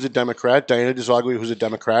Bump, who's a Democrat, Diana DeZogli, who's a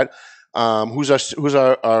Democrat, who's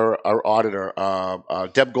our auditor,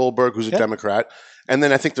 Deb Goldberg, who's a Democrat. And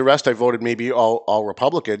then I think the rest I voted maybe all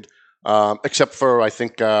Republican. Except for, I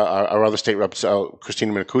think, our other state reps,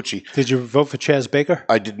 Christina Minicucci. Did you vote for Chaz Baker?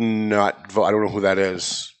 I did not vote. I don't know who that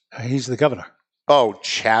is. He's the governor. Oh,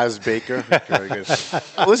 Chaz Baker. Very good.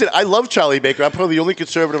 Listen, I love Charlie Baker. I'm probably the only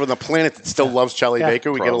conservative on the planet that still loves Charlie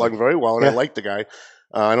Baker. We get along very well, and I like the guy.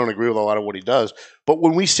 I don't agree with a lot of what he does. But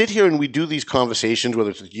when we sit here and we do these conversations,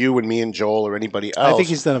 whether it's with you and me and Joel or anybody else, I think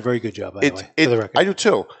he's done a very good job, by the way, for the record. I do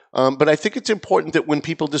too. But I think it's important that when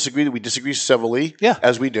people disagree, that we disagree civilly,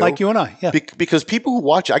 as we do. Like you and I, because people who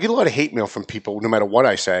watch, I get a lot of hate mail from people, no matter what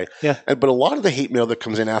I say. Yeah. But a lot of the hate mail that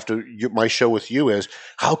comes in after my show with you is,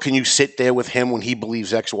 how can you sit there with him when he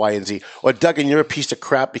believes X, Y, and Z? Or, Duggan, you're a piece of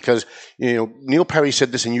crap because, Neil Perry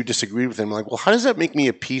said this and you disagreed with him. I'm like, well, how does that make me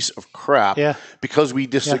a piece of crap? Yeah. Because we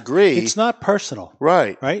disagree. It's not personal.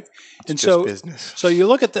 Right. Right? And It's just business. So you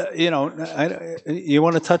look at you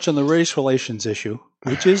want to touch on the race relations issue,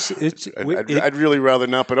 which is I'd really rather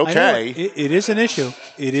not, but okay. It is an issue.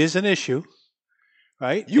 It is an issue,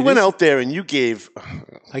 right? You went out there and you gave.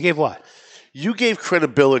 I gave what? You gave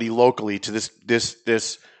credibility locally to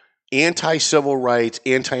this anti-civil rights,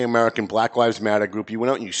 anti-American Black Lives Matter group. You went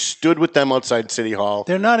out and you stood with them outside City Hall.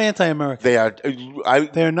 They're not anti-American. They are.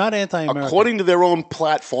 They're not anti-American. According to their own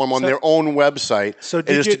platform on their own website, it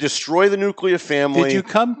is to destroy the nuclear family.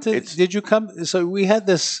 Did you come? So we had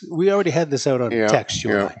this. We already had this out on text.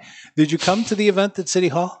 You and I. Did you come to the event at City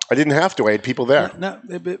Hall? I didn't have to. I had people there. No.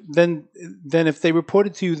 Then if they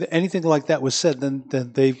reported to you that anything like that was said, then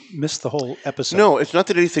they missed the whole episode. No, it's not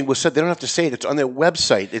that anything was said. They don't have to say it. It's on their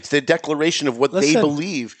website. It's their declaration of what they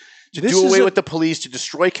believe. To do away with the police, to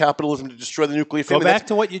destroy capitalism, to destroy the nuclear family. Go back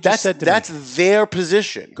to what you just said to me. That's their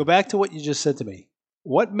position. Go back to what you just said to me.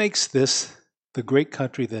 What makes this the great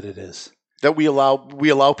country that it is? That we allow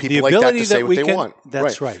people like that to say what they want.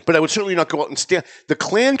 That's right. But I would certainly not go out and stand. The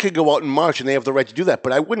Klan could go out and march, and they have the right to do that.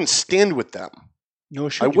 But I wouldn't stand with them. No,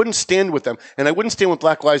 I wouldn't stand with them, and I wouldn't stand with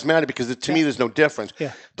Black Lives Matter because to me, there's no difference.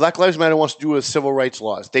 Yeah. Black Lives Matter wants to do with civil rights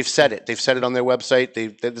laws. They've said it. They've said it on their website.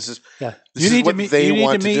 This is what they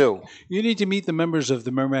want to do. You need to meet the members of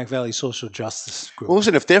the Merrimack Valley Social Justice Group. Well,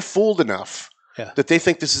 listen, if they're fooled enough that they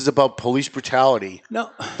think this is about police brutality,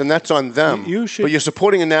 then that's on them. You should. But you're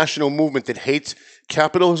supporting a national movement that hates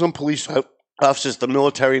capitalism, police officers, the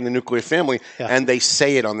military, and the nuclear family, and they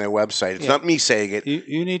say it on their website. It's not me saying it.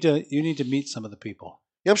 You need to meet some of the people.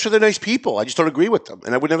 Yeah, I'm sure they're nice people. I just don't agree with them,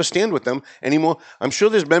 and I would never stand with them anymore. I'm sure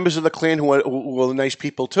there's members of the Klan who are nice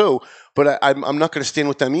people too, but I'm not going to stand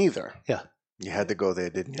with them either. Yeah. You had to go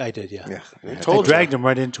there, didn't you? I did, yeah. I dragged him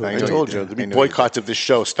right into it. I told you. There'll be boycotts of this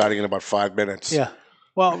show starting in about 5 minutes. Yeah.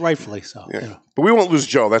 Well, rightfully so. Yeah. But we won't lose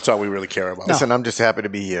Joe. That's all we really care about. Listen, I'm just happy to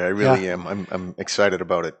be here. I really am. I'm excited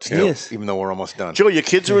about it still, even though we're almost done. Joe, your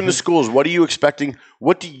kids are in the schools. What are you expecting?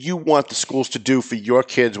 What do you want the schools to do for your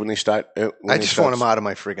kids when they start? I just want them out of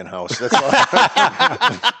my friggin' house. That's all.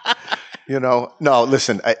 No,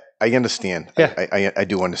 listen, I understand. Yeah. I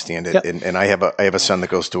do understand it. Yep. And I have a son that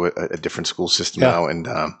goes to a different school system now. And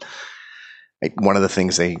one of the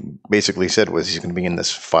things they basically said was he's going to be in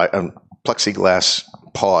this plexiglass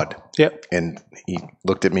pod. Yep. And he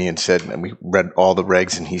looked at me and said, and we read all the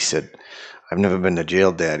regs, and he said, "I've never been to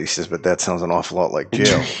jail, Dad." He says, "But that sounds an awful lot like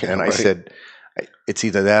jail." And I said, "It's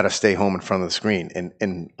either that or stay home in front of the screen."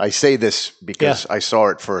 And I say this because I saw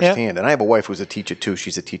it firsthand. And I have a wife who's a teacher too.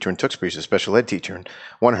 She's a teacher in Tewksbury. She's a special ed teacher. And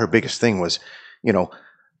one of her biggest thing was,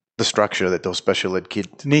 the structure that those special ed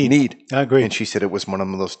kids need. I agree. And she said it was one of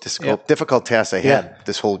the most difficult tasks I had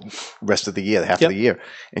this whole rest of the year, half of the year.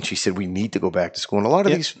 And she said, we need to go back to school. And a lot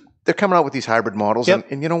of these, they're coming out with these hybrid models.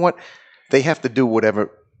 And you know what? They have to do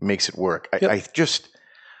whatever makes it work. I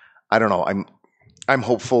don't know. I'm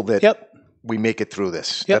hopeful that we make it through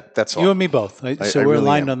this. That's all. You and me both. So we're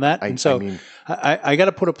aligned on that. And so I got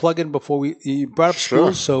to put a plug in before you brought up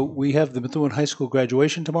schools. So we have the Methuen High School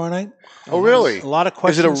graduation tomorrow night. Oh, really? A lot of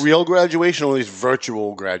questions. Is it a real graduation or these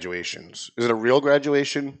virtual graduations? Is it a real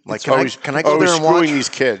graduation? Like, can I go there and watch these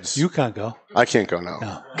kids? You can't go. I can't go now.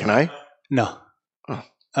 No. Can I? No.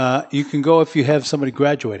 You can go if you have somebody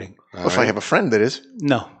graduating. If I have a friend that is.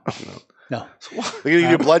 No. They're going to give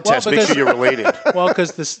you a blood test. Make sure you're related. Well,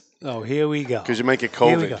 because this... Oh, here we go. Because you might get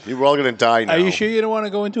COVID. You're all going to die now. Are you sure you don't want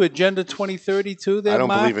to go into Agenda 2030 too there, I don't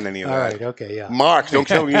Mark? believe in any of that. All right, okay, yeah. Mark, don't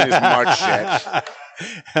tell me this Mark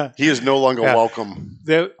shit. He is no longer welcome.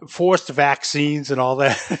 The forced vaccines and all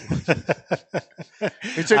that.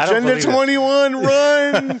 It's Agenda 21,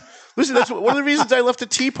 run! Listen, that's one of the reasons I left the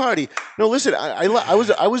Tea Party. No, listen, I was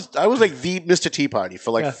like the Mr. Tea Party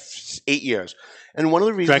for 8 years. And one of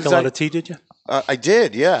the reasons drank a lot of tea, did you? I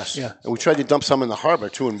did, yes. Yeah. And we tried to dump some in the harbor,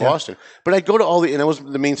 too, in Boston. But I'd go to and I was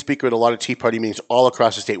the main speaker at a lot of Tea Party meetings all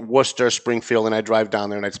across the state, Worcester, Springfield, and I'd drive down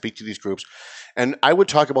there and I'd speak to these groups. And I would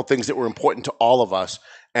talk about things that were important to all of us.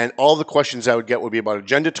 And all the questions I would get would be about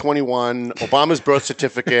Agenda 21, Obama's birth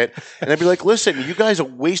certificate. And I'd be like, listen, you guys are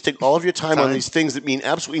wasting all of your time on these things that mean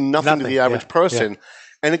absolutely nothing to the average person. Yeah.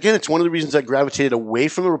 And again, it's one of the reasons I gravitated away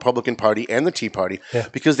from the Republican Party and the Tea Party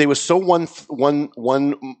because they were so one-minded,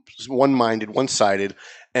 one-sided,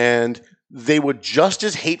 and they were just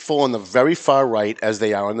as hateful on the very far right as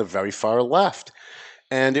they are on the very far left.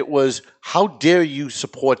 And it was, how dare you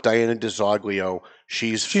support Diana DiZoglio?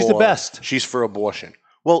 She's the best. She's for abortion.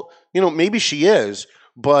 Well, maybe she is,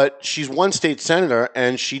 but she's one state senator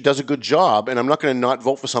and she does a good job. And I'm not going to not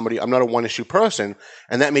vote for somebody. I'm not a one-issue person.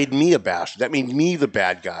 And that made me a bastard. That made me the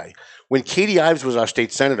bad guy. When Katie Ives was our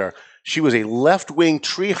state senator, she was a left-wing,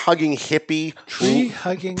 tree-hugging hippie,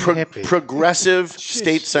 progressive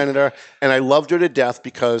state senator. And I loved her to death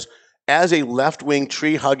because as a left-wing,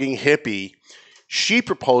 tree-hugging hippie, she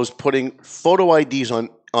proposed putting photo IDs on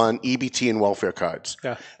EBT and welfare cards.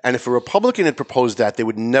 Yeah. And if a Republican had proposed that, they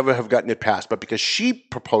would never have gotten it passed. But because she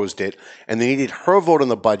proposed it, and they needed her vote on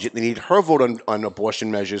the budget, they needed her vote on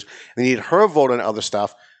abortion measures, they needed her vote on other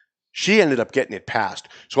stuff, she ended up getting it passed.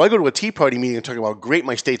 So I go to a Tea Party meeting and talk about how great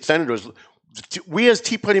my state senators. We as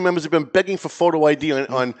Tea Party members have been begging for photo ID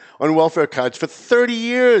on welfare cards for 30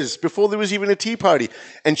 years before there was even a Tea Party.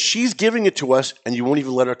 And she's giving it to us, and you won't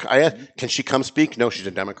even let her. I asked, can she come speak? No, she's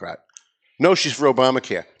a Democrat. No, she's for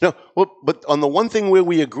Obamacare. No, well, but on the one thing where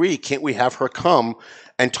we agree, can't we have her come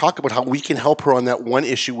and talk about how we can help her on that one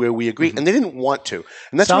issue where we agree? And they didn't want to.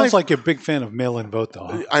 And that's sounds like you're a big fan of mail-in vote, though.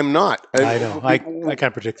 Huh? I'm not. I know. I kind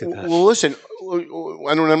of predicted that. Well, listen,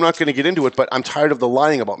 I'm not going to get into it, but I'm tired of the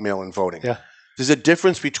lying about mail-in voting. Yeah. There's a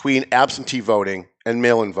difference between absentee voting and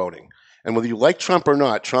mail-in voting. And whether you like Trump or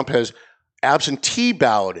not, Trump has absentee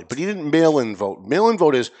balloted, but he didn't mail-in vote. Mail-in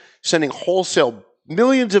vote is sending wholesale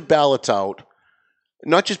millions of ballots out,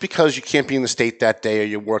 not just because you can't be in the state that day or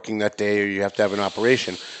you're working that day or you have to have an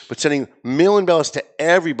operation, but sending mail-in ballots to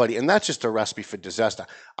everybody. And that's just a recipe for disaster.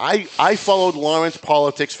 I followed Lawrence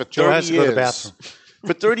politics for 30 years. To go to the bathroom.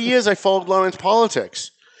 For 30 years, I followed Lawrence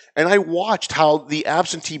politics. And I watched how the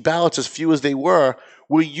absentee ballots, as few as they were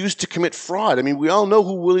used to commit fraud. I mean, we all know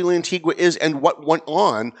who Willie Lantigua is and what went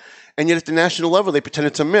on. And yet at the national level, they pretend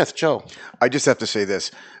it's a myth. Joe. I just have to say this.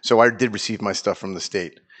 So I did receive my stuff from the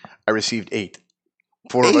state. I received 8.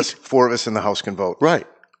 Four of us in the House can vote. Right.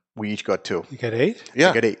 We each got 2. You got 8? Yeah.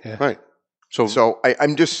 I got 8. Yeah. Right. So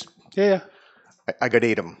I'm just... Yeah. I got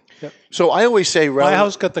 8 of them. Yep. So I always say... My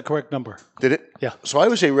house got the correct number. Did it? Yeah. So I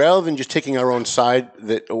would say rather than just taking our own side,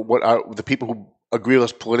 that what the people who agree with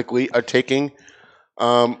us politically are taking,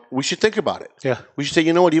 we should think about it. Yeah. We should say,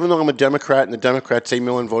 you know what, even though I'm a Democrat and the Democrats say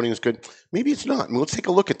mail-in voting is good, maybe it's not. I mean, let's take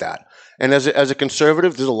a look at that. And as a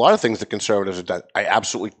conservative, there's a lot of things that conservatives have done. I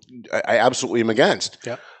absolutely am against.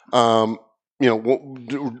 Yeah. One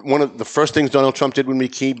of the first things Donald Trump did when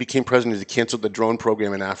he became president is he canceled the drone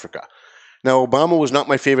program in Africa. Now, Obama was not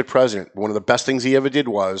my favorite president. But one of the best things he ever did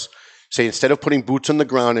was say, instead of putting boots on the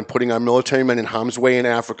ground and putting our military men in harm's way in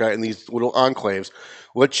Africa in these little enclaves,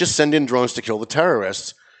 let's just send in drones to kill the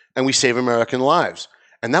terrorists and we save American lives.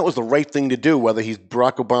 And that was the right thing to do, whether he's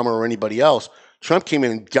Barack Obama or anybody else. Trump came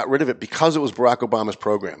in and got rid of it because it was Barack Obama's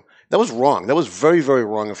program. That was wrong. That was very, very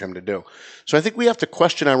wrong of him to do. So I think we have to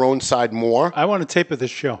question our own side more. I want a tape of this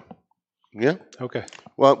show. Yeah? Okay.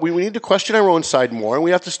 Well, we need to question our own side more, and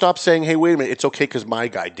we have to stop saying, hey, wait a minute, it's okay because my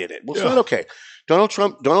guy did it. Well, it's not okay. Donald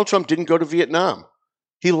Trump didn't go to Vietnam.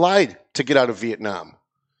 He lied to get out of Vietnam.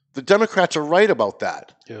 The Democrats are right about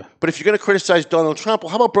that. Yeah. But if you're going to criticize Donald Trump,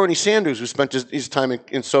 well, how about Bernie Sanders, who spent his time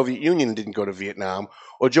in Soviet Union and didn't go to Vietnam,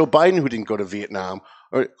 or Joe Biden, who didn't go to Vietnam?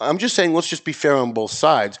 Or, I'm just saying, let's just be fair on both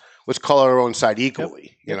sides. Let's call our own side equally.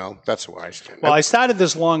 Yep. You know, that's where I stand. Well, I started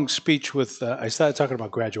this long speech with, I started talking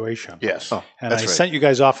about graduation. Yes. And I sent you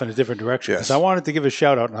guys off in a different direction. Yes. I wanted to give a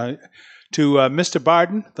shout out to Mr.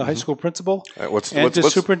 Barden, the high school principal, and to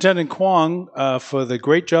Superintendent Kwong for the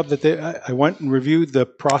great job that I went and reviewed the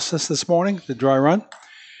process this morning, the dry run.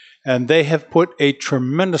 And they have put a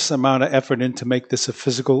tremendous amount of effort in to make this a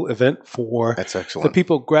physical event for the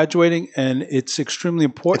people graduating, and it's extremely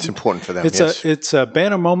important. It's important for them, It's a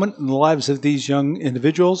banner moment in the lives of these young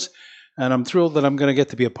individuals, and I'm thrilled that I'm going to get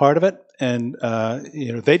to be a part of it. And,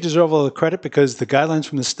 they deserve all the credit because the guidelines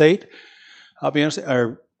from the state, I'll be honest,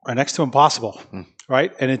 are next to impossible,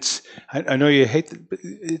 right? And I know you hate it, but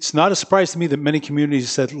it's not a surprise to me that many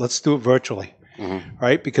communities said, let's do it virtually,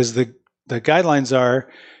 right? Because the guidelines are,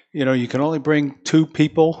 you can only bring 2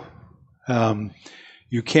 people.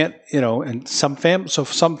 You can't, and some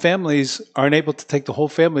families aren't able to take the whole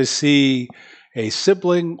family to see a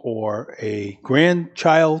sibling or a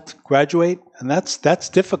grandchild graduate, and that's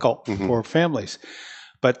difficult for families.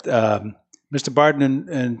 But Mr. Barden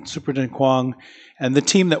and Superintendent Kwong and the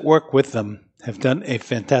team that work with them have done a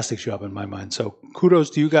fantastic job in my mind. So kudos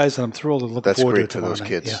to you guys, and I'm thrilled and looking forward to it. That's great for those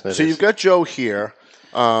kids. Yeah. So you've got Joe here.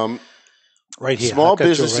 Right here. Small I've got Joe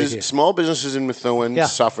businesses, right here. small businesses in Methuen Yeah.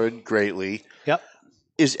 suffered greatly. Yep.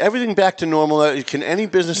 Is everything back to normal? Can any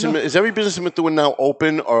business? Is every business in Methuen now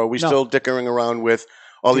open, or are we No. still dickering around with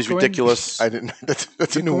all these Dickering? ridiculous? I didn't.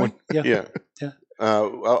 That's a new one. Yeah. Yeah. Yeah.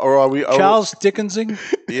 Or are we? Charles Dickensing.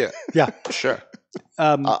 Yeah. Yeah. Sure.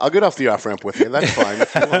 I'll get off the off ramp with you. That's fine.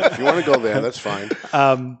 If you want to go there, that's fine.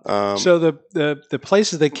 So the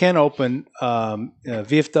places they can open,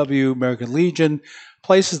 VFW, American Legion,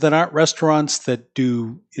 places that aren't restaurants that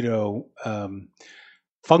do,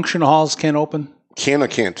 function halls can't open. Can or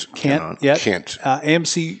can't? Can't yet. Can't.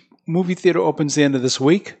 AMC movie theater opens the end of this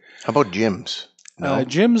week. How about gyms? No,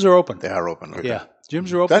 Gyms are open. they are open. Okay. Yeah,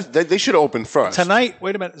 gyms are open. They should open first. Tonight,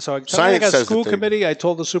 wait a minute. So tonight I Science got says school that they- committee. I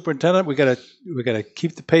told the superintendent we gotta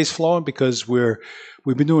keep the pace flowing because we've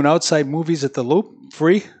been doing outside movies at the Loop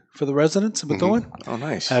free for the residents of Methuen. Oh,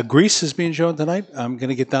 nice. Grease is being shown tonight. I'm going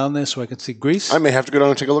to get down there so I can see Grease. I may have to go down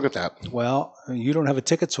and take a look at that. Well, you don't have a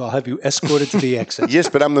ticket, so I'll have you escorted to the exit. Yes,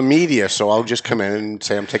 but I'm the media, so I'll just come in and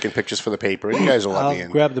say I'm taking pictures for the paper, and you guys will let me I'll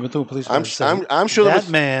in. grab the Methuen police. I'm sure that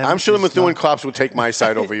the man. I'm sure the is Methuen not- cops will take my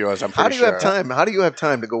side over yours. I'm pretty How do you sure. have time? How do you have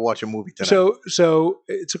time to go watch a movie tonight? So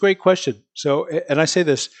it's a great question. So, and I say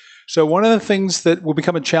this. So one of the things that will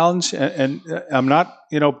become a challenge, and I'm not,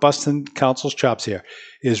 busting council's chops here,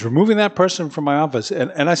 is removing that person from my office.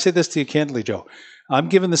 And I say this to you candidly, Joe. I'm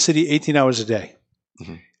giving the city 18 hours a day,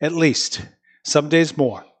 at least. Some days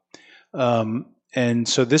more. And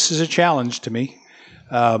so this is a challenge to me.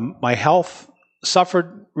 My health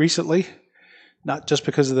suffered recently, not just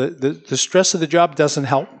because of the stress of the job doesn't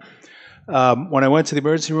help. When I went to the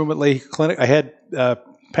emergency room at Leahy Clinic, I had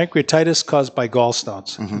pancreatitis caused by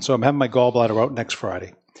gallstones. And so I'm having my gallbladder out next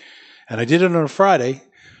Friday. And I did it on a Friday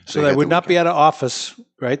so that I would not be out of office,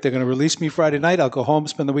 right? They're going to release me Friday night. I'll go home,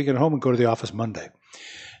 spend the weekend at home, and go to the office Monday.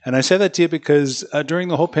 And I say that to you because during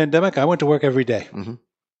the whole pandemic, I went to work every day,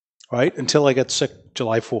 right? Until I got sick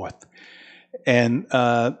July 4th. And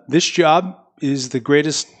this job is the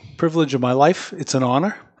greatest privilege of my life. It's an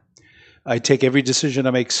honor. I take every decision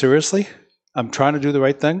I make seriously. I'm trying to do the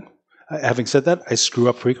right thing. Having said that, I screw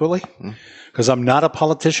up frequently because I'm not a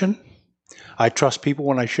politician. I trust people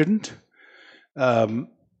when I shouldn't.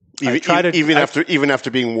 Even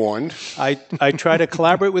after being warned. I try to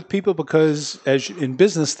collaborate with people because, as in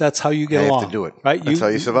business, that's how you get You along. have to do it. Right? That's how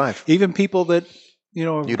you survive. Even people that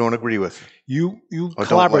You don't agree with. you Or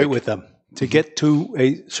collaborate don't like. with them to get to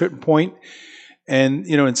a certain point. And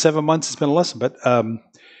in 7 months, it's been a lesson. But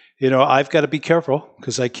I've got to be careful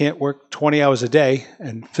because I can't work 20 hours a day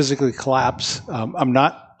and physically collapse.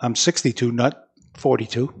 I'm 62, not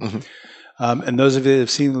 42. And those of you that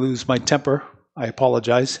have seen me lose my temper, I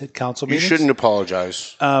apologize at council You meetings. shouldn't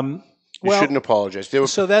apologize. You shouldn't apologize.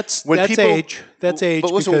 So that's when people- age. That's age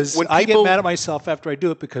but listen, because when I get people- mad at myself after I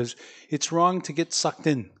do it because it's wrong to get sucked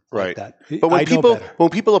in Right. like that. But when I know better.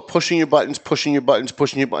 people are pushing your buttons,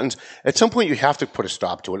 at some point you have to put a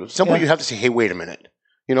stop to it. At some point you have to say, hey, wait a minute.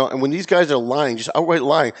 And when these guys are lying, just outright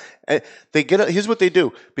lying, they get. Here's what they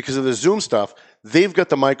do because of the Zoom stuff. They've got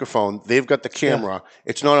the microphone, they've got the camera.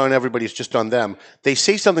 It's not on everybody; it's just on them. They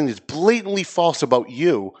say something that's blatantly false about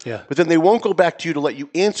you, but then they won't go back to you to let you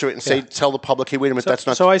answer it and say, tell the public, hey, wait a minute, that's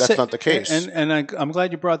not the case. And I'm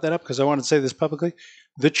glad you brought that up because I want to say this publicly.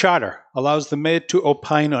 The charter allows the mayor to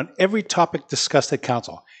opine on every topic discussed at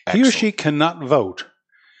council. He or she cannot vote,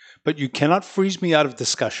 but you cannot freeze me out of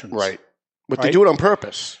discussions. Right. But they do it on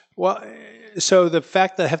purpose. Well, so the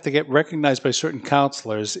fact that I have to get recognized by certain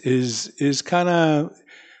councilors is kind of,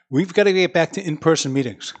 we've got to get back to in-person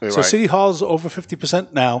meetings. Right. So City Hall's over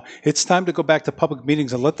 50% now. It's time to go back to public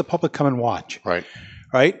meetings and let the public come and watch. Right.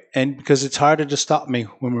 Right? And because it's harder to stop me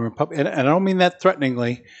when we're in public. And I don't mean that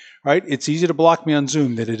threateningly. Right? It's easier to block me on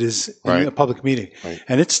Zoom than it is in a public meeting. Right.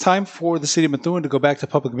 And it's time for the city of Methuen to go back to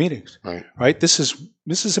public meetings. Right? This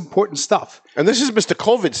is important stuff. And this is Mr.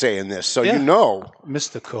 COVID saying this, so Yeah.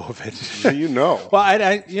 Mr. COVID.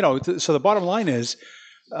 Well, so the bottom line is,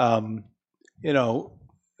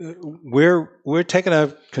 we're taking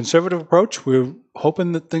a conservative approach. We're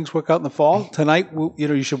hoping that things work out in the fall. Tonight,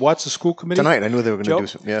 you should watch the school committee. Tonight, I knew they were going to Joe? do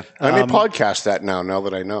something. Yeah. I may podcast that now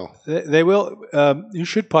that I know. They will. You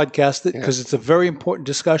should podcast it because it's a very important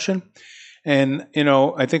discussion. And,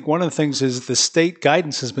 I think one of the things is the state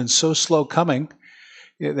guidance has been so slow coming.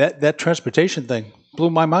 That transportation thing blew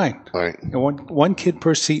my mind. Right. One kid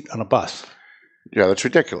per seat on a bus. Yeah, that's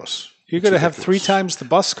ridiculous. You're going to have 3 times the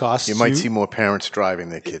bus costs. You might see more parents driving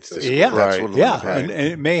their kids to school. Yeah, That's what and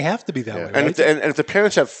it may have to be that way. And, Right? if the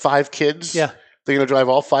parents have 5 kids, they're going to drive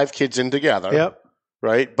all 5 kids in together. Yep.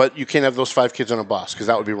 Right? But you can't have those 5 kids on a bus because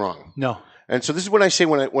that would be wrong. No. And so this is what I say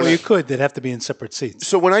when you could. They'd have to be in separate seats.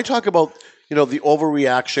 So when I talk about, the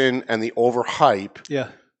overreaction and the overhype, Yeah.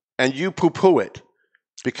 and you poo-poo it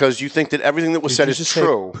because you think that everything that was said is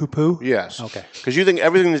true. Poo-poo? Yes. Okay. Because you think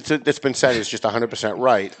everything that's been said is just 100%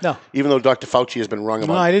 right. No. Even though Dr. Fauci has been wrong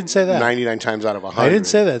about I didn't say that. 99 times out of 100. I didn't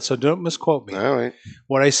say that, so don't misquote me. All right.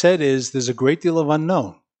 What I said is there's a great deal of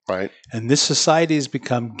unknown. Right. And this society has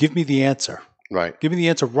become, give me the answer. Right. Give me the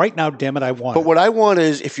answer right now, damn it, I want But it. what I want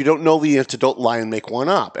is, if you don't know the answer, don't lie and make one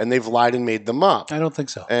up. And they've lied and made them up. I don't think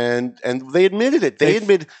so. And they admitted it.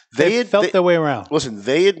 They felt their way around. Listen,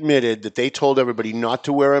 they admitted that they told everybody not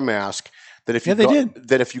to wear a mask. That if you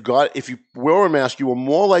if you wore a mask, you were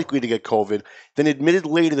more likely to get COVID. Then admitted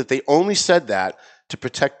later that they only said that to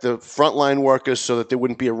protect the frontline workers so that there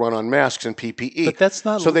wouldn't be a run on masks and PPE. But that's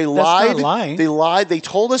not. So they that's lied. Not lying. They lied. They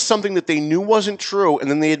told us something that they knew wasn't true, and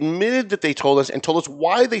then they admitted that they told us and told us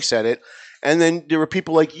why they said it. And then there are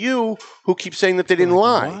people like you who keep saying that they didn't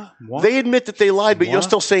lie. What? They admit that they lied, but you're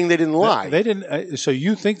still saying they didn't lie. They didn't. So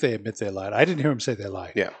you think they admit they lied? I didn't hear them say they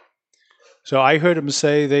lied. Yeah. So I heard them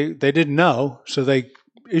say they didn't know, so they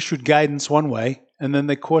issued guidance one way, and then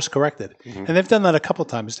they course corrected. Mm-hmm. And they've done that a couple of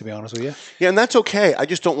times, to be honest with you. Yeah, and that's okay. I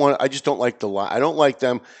just don't like the lie. I don't like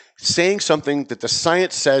them saying something that the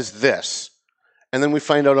science says this, and then we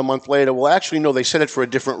find out a month later, well, actually, no, they said it for a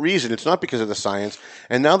different reason. It's not because of the science,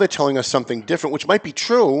 and now they're telling us something different, which might be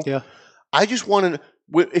true. Yeah. I just want to.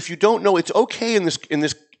 If you don't know, it's okay in this.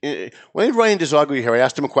 When I had Ryan Desoglia here, I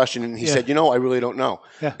asked him a question, and he said, I really don't know.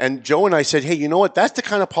 Yeah. And Joe and I said, hey, you know what? That's the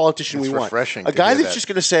kind of politician we want. Refreshing. A guy that's just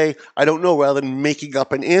going to say, I don't know, rather than making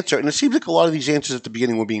up an answer. And it seems like a lot of these answers at the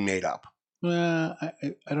beginning were being made up. I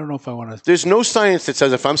don't know if I want to. There's no science that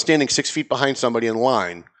says if I'm standing 6 feet behind somebody in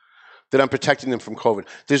line, that I'm protecting them from COVID.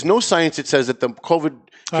 There's no science that says that the COVID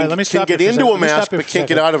can get into a mask but can't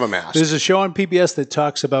get out of a mask. There's a show on PBS that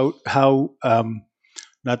talks about how,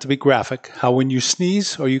 not to be graphic, how when you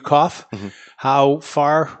sneeze or you cough, how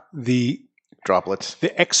far the droplets,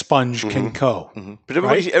 the expunge can go. Mm-hmm. But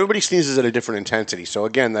everybody sneezes at a different intensity. So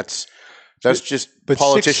again, that's just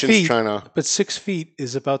politicians trying to. But 6 feet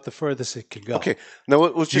is about the furthest it can go. Okay, now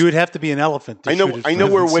let's just. You would have to be an elephant. I know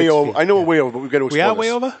we're way over. I know we're way over, but we've got to. We are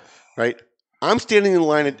way over. Right, I'm standing in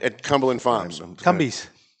line at Cumberland Farms. Cumbies.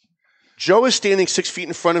 Joe is standing 6 feet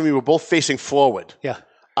in front of me. We're both facing forward. Yeah.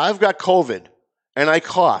 I've got COVID, and I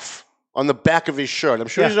cough on the back of his shirt. I'm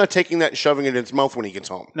sure he's not taking that and shoving it in his mouth when he gets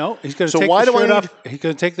home. No, he's going to take the shirt off. He's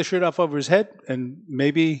going to take the shirt off over his head, and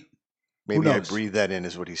maybe I breathe that in,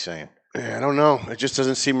 is what he's saying. Yeah, I don't know. It just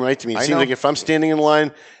doesn't seem right to me. It seems like if I'm standing in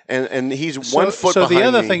line and he's 1 foot behind me. So the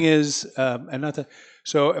other thing is,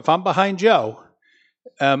 so if I'm behind Joe,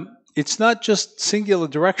 it's not just singular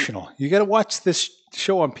directional. You got to watch this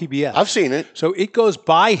show on PBS. I've seen it. So it goes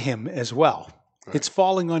by him as well. Right. It's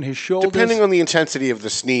falling on his shoulders. Depending on the intensity of the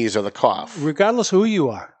sneeze or the cough. Regardless of who you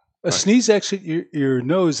are. A sneeze exits your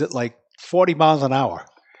nose at like 40 miles an hour.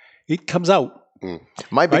 It comes out. Mm.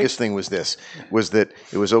 My biggest thing was that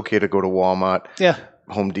it was okay to go to Walmart,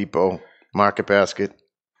 Home Depot, Market Basket,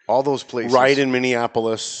 all those places. Right in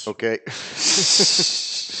Minneapolis. Okay.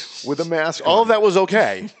 With a mask all on. of that was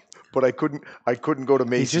okay. But I couldn't go to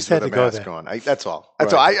Macy's with a mask on. That's all.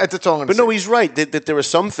 That's right. all. That's all I'm going to say. But no, he's right. That there are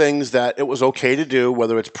some things that it was okay to do,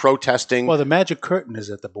 whether it's protesting. Well, the magic curtain is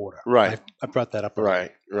at the border. Right. I brought that up.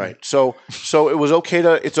 Right. So it was okay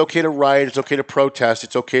to. It's okay to riot. It's okay to protest.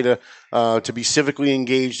 It's okay to be civically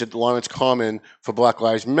engaged at Lawrence Common for Black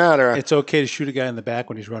Lives Matter. It's okay to shoot a guy in the back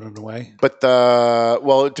when he's running away. But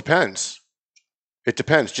it depends. It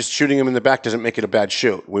depends. Just shooting him in the back doesn't make it a bad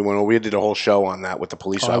shoot. We did a whole show on that with the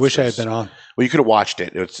police officers. I wish I had been on. Well, you could have watched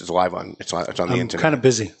it. It's live on. It's on the internet. I'm kind of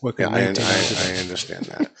busy working. I understand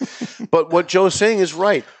that. But what Joe's saying is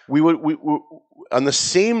right. We on the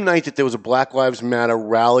same night that there was a Black Lives Matter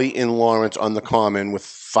rally in Lawrence on the Common with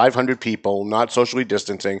 500 people, not socially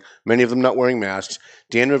distancing, many of them not wearing masks.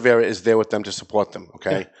 Dan Rivera is there with them to support them.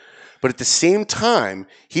 Okay. Yeah. But at the same time,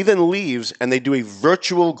 he then leaves and they do a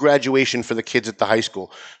virtual graduation for the kids at the high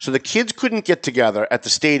school. So the kids couldn't get together at the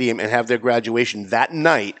stadium and have their graduation that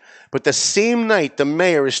night. But the same night, the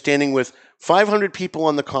mayor is standing with 500 people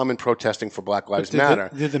on the Common protesting for Black Lives Matter.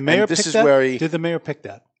 Did the mayor pick that? Did the mayor pick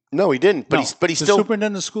that? No, he didn't. But he still. The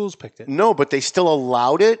superintendent of schools picked it. No, but they still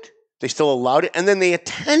allowed it. And then they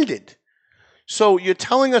attended. So you're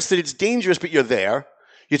telling us that it's dangerous, but you're there.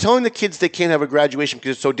 You're telling the kids they can't have a graduation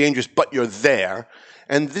because it's so dangerous, but you're there.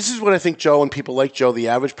 And this is what I think Joe and people like Joe, the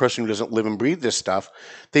average person who doesn't live and breathe this stuff,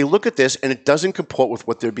 they look at this and it doesn't comport with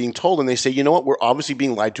what they're being told. And they say, you know what, we're obviously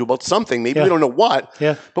being lied to about something. Maybe we don't know what,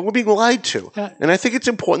 but we're being lied to. Yeah. And I think it's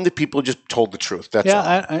important that people are just told the truth. That's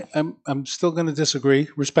all. I'm still going to disagree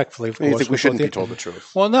respectfully, of course. You think we shouldn't be told the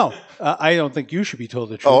truth? Well, no. I don't think you should be told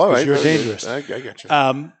the truth because you're dangerous. I get you.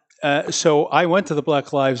 So I went to the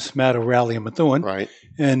Black Lives Matter rally in Methuen. Right.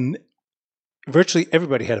 And virtually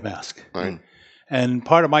everybody had a mask. Right. And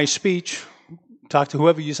part of my speech, talk to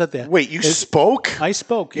whoever you said there. Wait, you spoke? I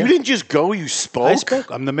spoke. You didn't just go, you spoke? I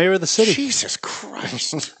spoke. I'm the mayor of the city. Jesus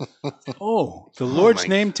Christ. The Lord's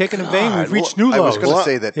name taken in vain. We've reached new lows. I was going to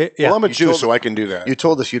say that. Well, I'm a Jew, so I can do that. You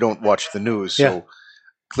told us you don't watch the news, so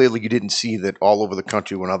clearly you didn't see that all over the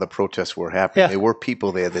country when other protests were happening, there were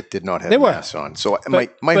people there that did not have masks on. So when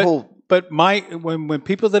people did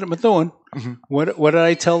it at Methuen, what did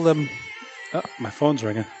I tell them? Oh, my phone's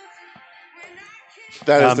ringing.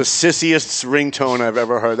 That is the sissiest ringtone I've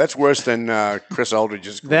ever heard. That's worse than Chris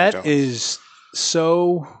Aldridge's ringtone. That is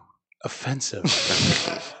so offensive.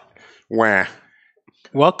 Wah.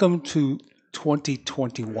 Welcome to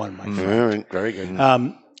 2021, my friend. All right, very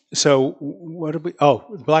good. So what did we?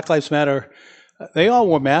 Oh, Black Lives Matter. They all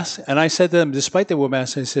wore masks, and I said to them, despite they wore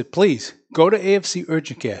masks, I said, please go to AFC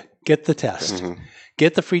Urgent Care, get the test,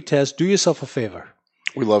 get the free test, do yourself a favor.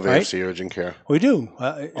 We love AFC Urgent Care. We do.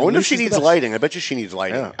 I wonder if she needs lighting. I bet you she needs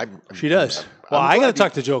lighting. Yeah, she does. Well, I got to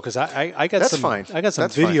talk to Joe because I got some. Fine. I got some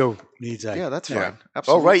video needs. That's fine.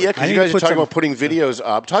 Absolutely. Oh, right. Yeah, because you guys are talking about putting videos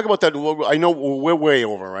up. Talk about that. I know we're way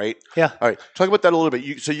over, right? Yeah. All right. Talk about that a little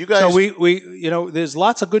bit. So you guys. So we there's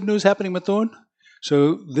lots of good news happening with Methuen.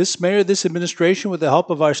 So this mayor, this administration, with the help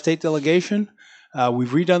of our state delegation, we've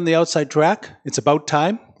redone the outside track. It's about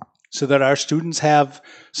time. So that our students have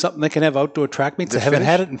something they can have outdoor track meets. They haven't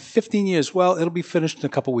had it in 15 years. Well, it'll be finished in a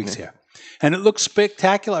couple weeks here. And it looks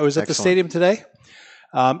spectacular. I was at the stadium today,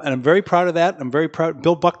 and I'm very proud of that. I'm very proud.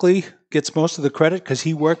 Bill Buckley gets most of the credit because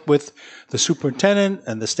he worked with the superintendent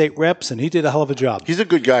and the state reps, and he did a hell of a job. He's a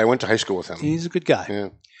good guy. I went to high school with him. He's a good guy. Yeah.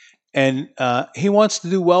 And he wants to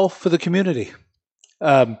do well for the community.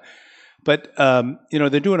 But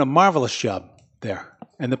they're doing a marvelous job there.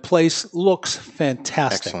 And the place looks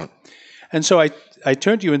fantastic. Excellent. And so I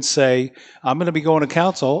turn to you and say, I'm going to be going to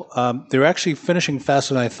council. They're actually finishing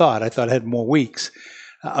faster than I thought. I thought I had more weeks.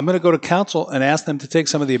 I'm going to go to council and ask them to take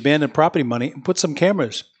some of the abandoned property money and put some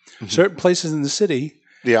cameras, certain places in the city.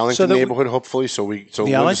 The Arlington neighborhood, hopefully.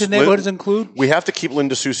 The Arlington neighborhoods include? We have to keep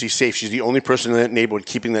Linda Susie safe. She's the only person in that neighborhood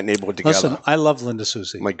keeping that neighborhood together. Listen, I love Linda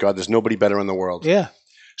Susie. My God, there's nobody better in the world. Yeah.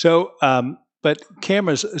 So, but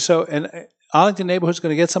cameras. So, and Arlington neighborhood's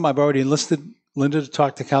going to get some. I've already enlisted Linda to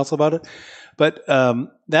talk to council about it. But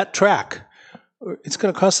that track, it's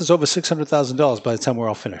going to cost us over $600,000 by the time we're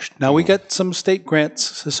all finished. Now, we got some state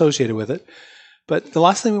grants associated with it. But the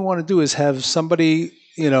last thing we want to do is have somebody,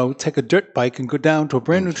 take a dirt bike and go down to a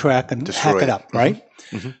brand new track and hack it up, right?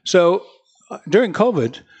 Mm-hmm. So during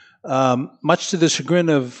COVID, much to the chagrin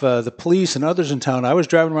of the police and others in town, I was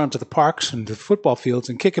driving around to the parks and the football fields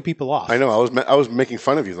and kicking people off. I know. I was making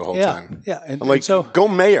fun of you the whole time. Yeah. I'm like, so, go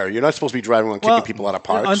mayor. You're not supposed to be driving around kicking people out of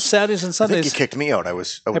parks. On Saturdays and Sundays. I think you kicked me out. I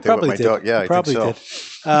was out there with my dog. Yeah, I probably think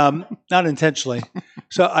so. Did. Not intentionally.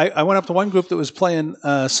 So I went up to one group that was playing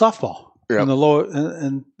softball in the lower,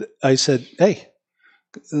 and I said, hey,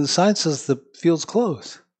 the sign says the field's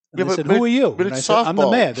closed. And they said, who are you? But and it's I said, softball. I'm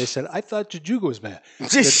the mayor. They said, I thought Jajuga was mayor.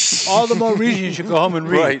 Said, all the more reason you should go home and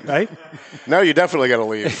read, right? Now you definitely got to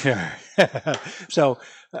leave. So,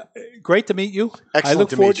 great to meet you. Excellent I look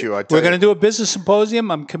to forward, meet you. We're going to do a business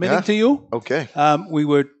symposium. I'm committing to you. Okay. We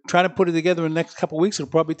were trying to put it together in the next couple of weeks.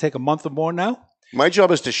 It'll probably take a month or more now. My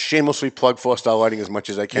job is to shamelessly plug Four Star Lighting as much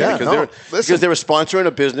as I can because they're a sponsor and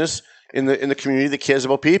a business in the community that cares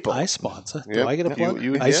about people. I sponsor. Do I get a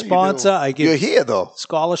plug? I sponsor. I give You're here, though.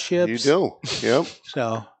 scholarships. You do. Yep.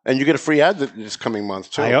 So. And you get a free ad this coming month,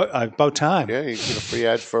 too. About time. Yeah, you get a free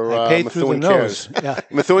ad for Methuen Cares. Yeah.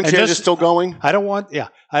 Methuen Cares is still going? I don't want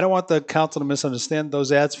the council to misunderstand.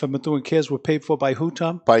 Those ads for Methuen Cares were paid for by who,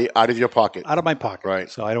 Tom? Out of your pocket. Out of my pocket. Right.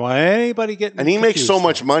 So I don't want anybody getting And he makes so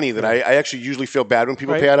much money that I actually usually feel bad when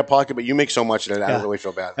people pay out of pocket, but you make so much that I don't really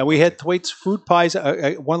feel bad. And we had Thwaites Food Pies.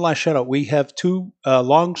 One last shout out. We have two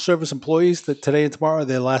long service employees that today and tomorrow are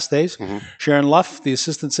their last days. Mm-hmm. Sharon Luff, the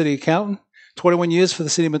assistant city accountant. 21 years for the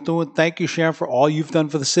city of Methuen. Thank you, Sharon, for all you've done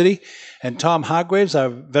for the city. And Tom Hargraves, our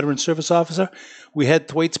veteran service officer. We had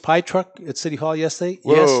Thwaites Pie Truck at City Hall yesterday.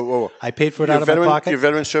 Whoa. I paid for it out of my pocket. Your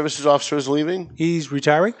veteran services officer is leaving? He's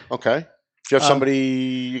retiring. Okay. If you have somebody,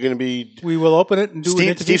 you're going to be. We will open it and do an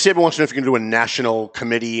interview. Steve Saber wants to know if you can do a national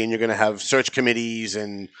committee and you're going to have search committees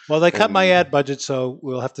and. Well, they cut my ad budget, so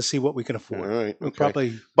we'll have to see what we can afford. All right. We'll Okay.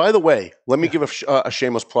 probably. By the way, let me give a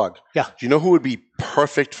shameless plug. Yeah. Do you know who would be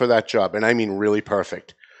perfect for that job? And I mean really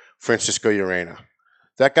perfect. Francisco Urena.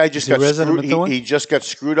 That guy just got screwed. He just got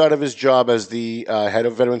screwed out of his job as the head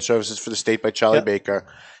of Veteran Services for the state by Charlie Baker.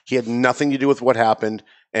 He had nothing to do with what happened,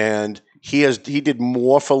 and he did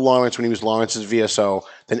more for Lawrence when he was Lawrence's VSO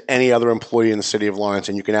than any other employee in the city of Lawrence.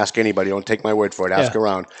 And you can ask anybody. Don't take my word for it. Ask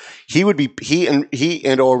around. He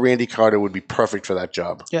and Randy Carter would be perfect for that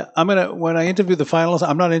job. Yeah, when I interview the finalists,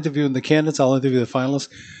 I'm not interviewing the candidates. I'll interview the finalists.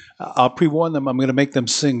 I'll pre-warn them. I'm going to make them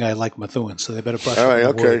sing "I Like Methuen," so they better brush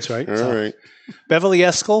up the words, right? All right. Beverly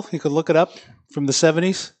Eskel, you could look it up from the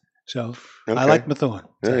 70s. So I like Methuen.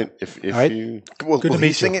 All right. All right. Will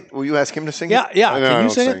he sing it? Will you ask him to sing it? Yeah. No, Can you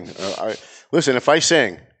sing it? Listen, if I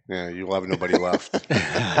sing, you'll have nobody left.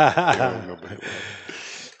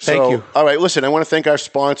 Thank you. All right. Listen, I want to thank our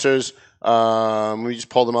sponsors. Let me just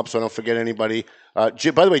pull them up so I don't forget anybody. By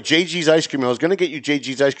the way, JG's Ice Cream. I was going to get you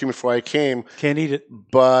JG's Ice Cream before I came. Can't eat it.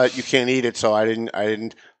 But you can't eat it, so I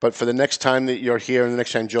didn't. But for the next time that you're here and the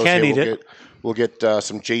next time Joe's here, we'll get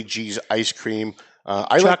some JG's Ice Cream.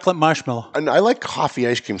 Chocolate marshmallow. And I like coffee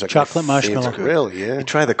ice creams. Like chocolate marshmallow. Really, yeah. You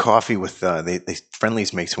try the coffee with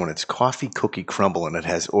Friendly's makes one. It's coffee cookie crumble, and it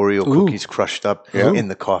has Oreo cookies crushed up in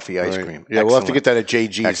the coffee ice cream. Yeah, we'll have to get that at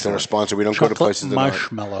JG's. They're a sponsor. We don't go to places that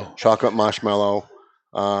marshmallow. Chocolate marshmallow.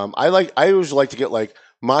 I always like to get like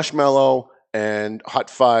marshmallow and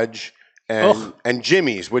hot fudge and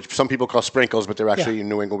Jimmy's, which some people call sprinkles, but they're actually in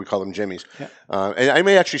New England we call them Jimmy's. Yeah. And I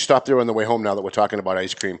may actually stop there on the way home now that we're talking about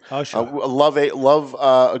ice cream. Oh, sure. Love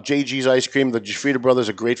JG's ice cream. The Jafrida brothers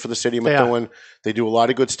are great for the city of Methuen. They do a lot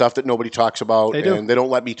of good stuff that nobody talks about, and they don't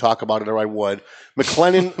let me talk about it, or I would.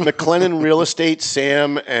 McLennan Real Estate,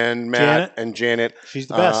 Sam and Matt and Janet. She's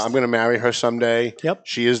the best. I'm going to marry her someday. Yep.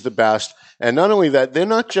 She is the best. And not only that, they're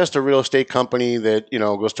not just a real estate company that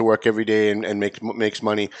goes to work every day and makes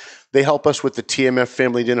money. They help us with the TMF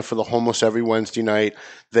family dinner for the homeless every Wednesday night.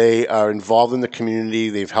 They are involved in the community.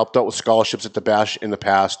 They've helped out with scholarships at the Bash in the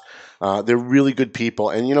past. They're really good people.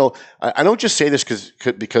 And I don't just say this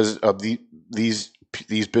because of these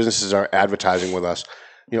businesses are advertising with us.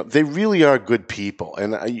 They really are good people.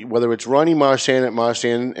 And whether it's Ronnie Marsan at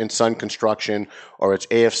Marsan and Son Construction, or it's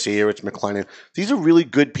AFC, or it's McLennan, these are really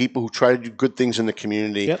good people who try to do good things in the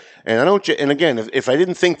community. Yep. And again, if I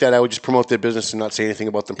didn't think that, I would just promote their business and not say anything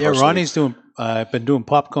about them personally. Yeah, Ronnie's been doing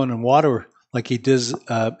popcorn and water like he does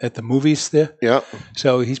at the movies there. Yeah.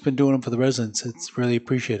 So he's been doing them for the residents. It's really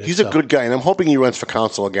appreciated. He's a good guy, and I'm hoping he runs for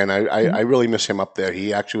council again. I really miss him up there.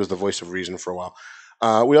 He actually was the voice of reason for a while.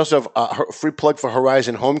 We also have a free plug for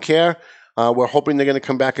Horizon Home Care. We're hoping they're going to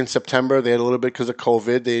come back in September. They had a little bit because of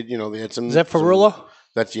COVID. They had some. Is that for Rullo?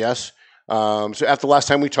 That's yes. So after the last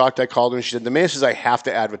time we talked, I called her and she said, "The mayor says I have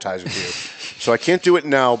to advertise with you, so I can't do it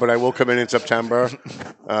now, but I will come in September."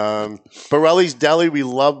 Borelli's Deli, we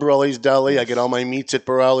love Borelli's Deli. I get all my meats at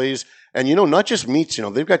Borelli's, and not just meats.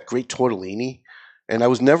 They've got great tortellini. And I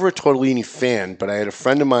was never a tortellini fan, but I had a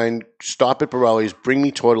friend of mine stop at Borelli's, bring me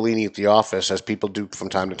tortellini at the office, as people do from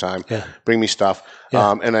time to time. Yeah. Bring me stuff.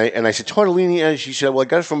 Yeah. And I said, tortellini? And she said, well, I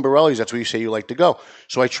got it from Borelli's. That's where you say you like to go.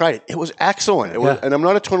 So I tried it. It was excellent. And I'm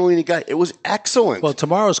not a tortellini guy. It was excellent. Well,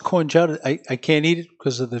 tomorrow's corn chowder. I can't eat it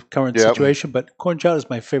because of the current situation, but corn chowder is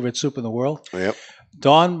my favorite soup in the world. Yep.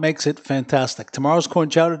 Dawn makes it fantastic. Tomorrow's corn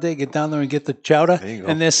chowder day. Get down there and get the chowder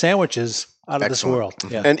and their sandwiches. Out of this world.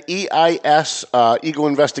 Yeah. And EIS, Eagle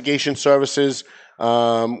Investigation Services,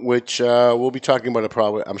 which we'll be talking about it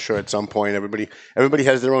probably, I'm sure, at some point. Everybody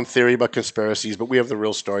has their own theory about conspiracies, but we have the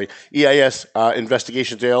real story. EIS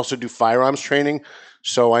Investigations, they also do firearms training.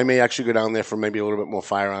 So I may actually go down there for maybe a little bit more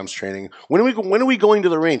firearms training. When are we going to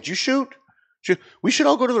the range? You shoot? We should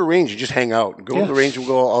all go to the range and just hang out. Go to the range and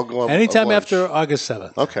I'll go anytime after August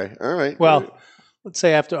 7th. Okay. All right. Well, let's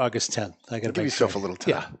say after August 10th. I got to give yourself a little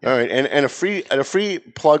time. Yeah. All right, and a free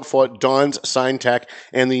plug for Dawn's Sign Tech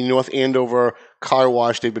and the North Andover Car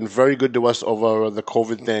Wash. They've been very good to us over the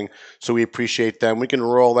COVID thing, so we appreciate them. We can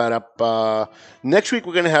roll that up. Next week,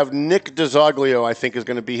 we're going to have Nick DeZoglio, I think, is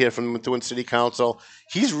going to be here from the Methuen City Council.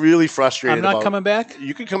 He's really frustrated. I'm not coming back?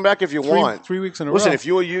 You can come back if you want. 3 weeks in a row. Listen, if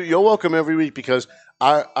you're welcome every week because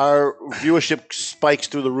our viewership spikes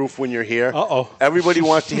through the roof when you're here. Uh-oh. Everybody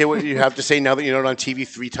wants to hear what you have to say now that you're not on TV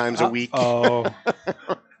 3 times a week. Oh.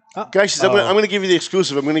 Guy says, I'm going to give you the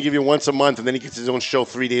exclusive. I'm going to give you once a month, and then he gets his own show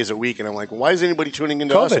 3 days a week. And I'm like, why is anybody tuning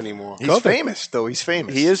into us anymore? He's famous, though. He's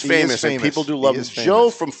famous. He is famous, and people do love him. Joe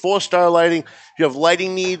from 4-Star Lighting. If you have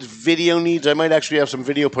lighting needs, video needs, I might actually have some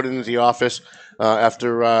video put into the office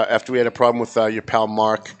after we had a problem with your pal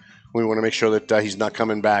Mark. We want to make sure that he's not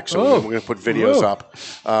coming back, so we're going to put videos up.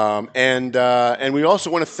 And we also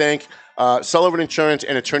want to thank Sullivan Insurance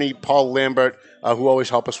and attorney Paul Lambert, who always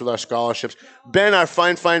help us with our scholarships. Ben, our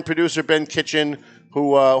fine producer, Ben Kitchen,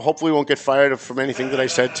 who hopefully won't get fired from anything that I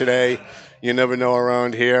said today. You never know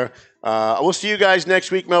around here. We'll see you guys next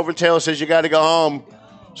week. Melvin Taylor says you got to go home.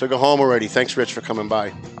 So go home already. Thanks, Rich, for coming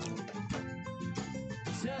by.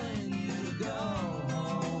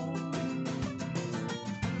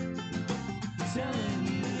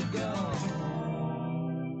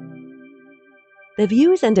 The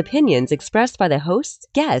views and opinions expressed by the hosts,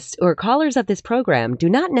 guests, or callers of this program do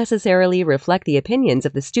not necessarily reflect the opinions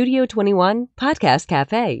of the Studio 21 Podcast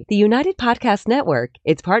Cafe, the United Podcast Network,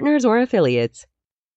 its partners, or affiliates.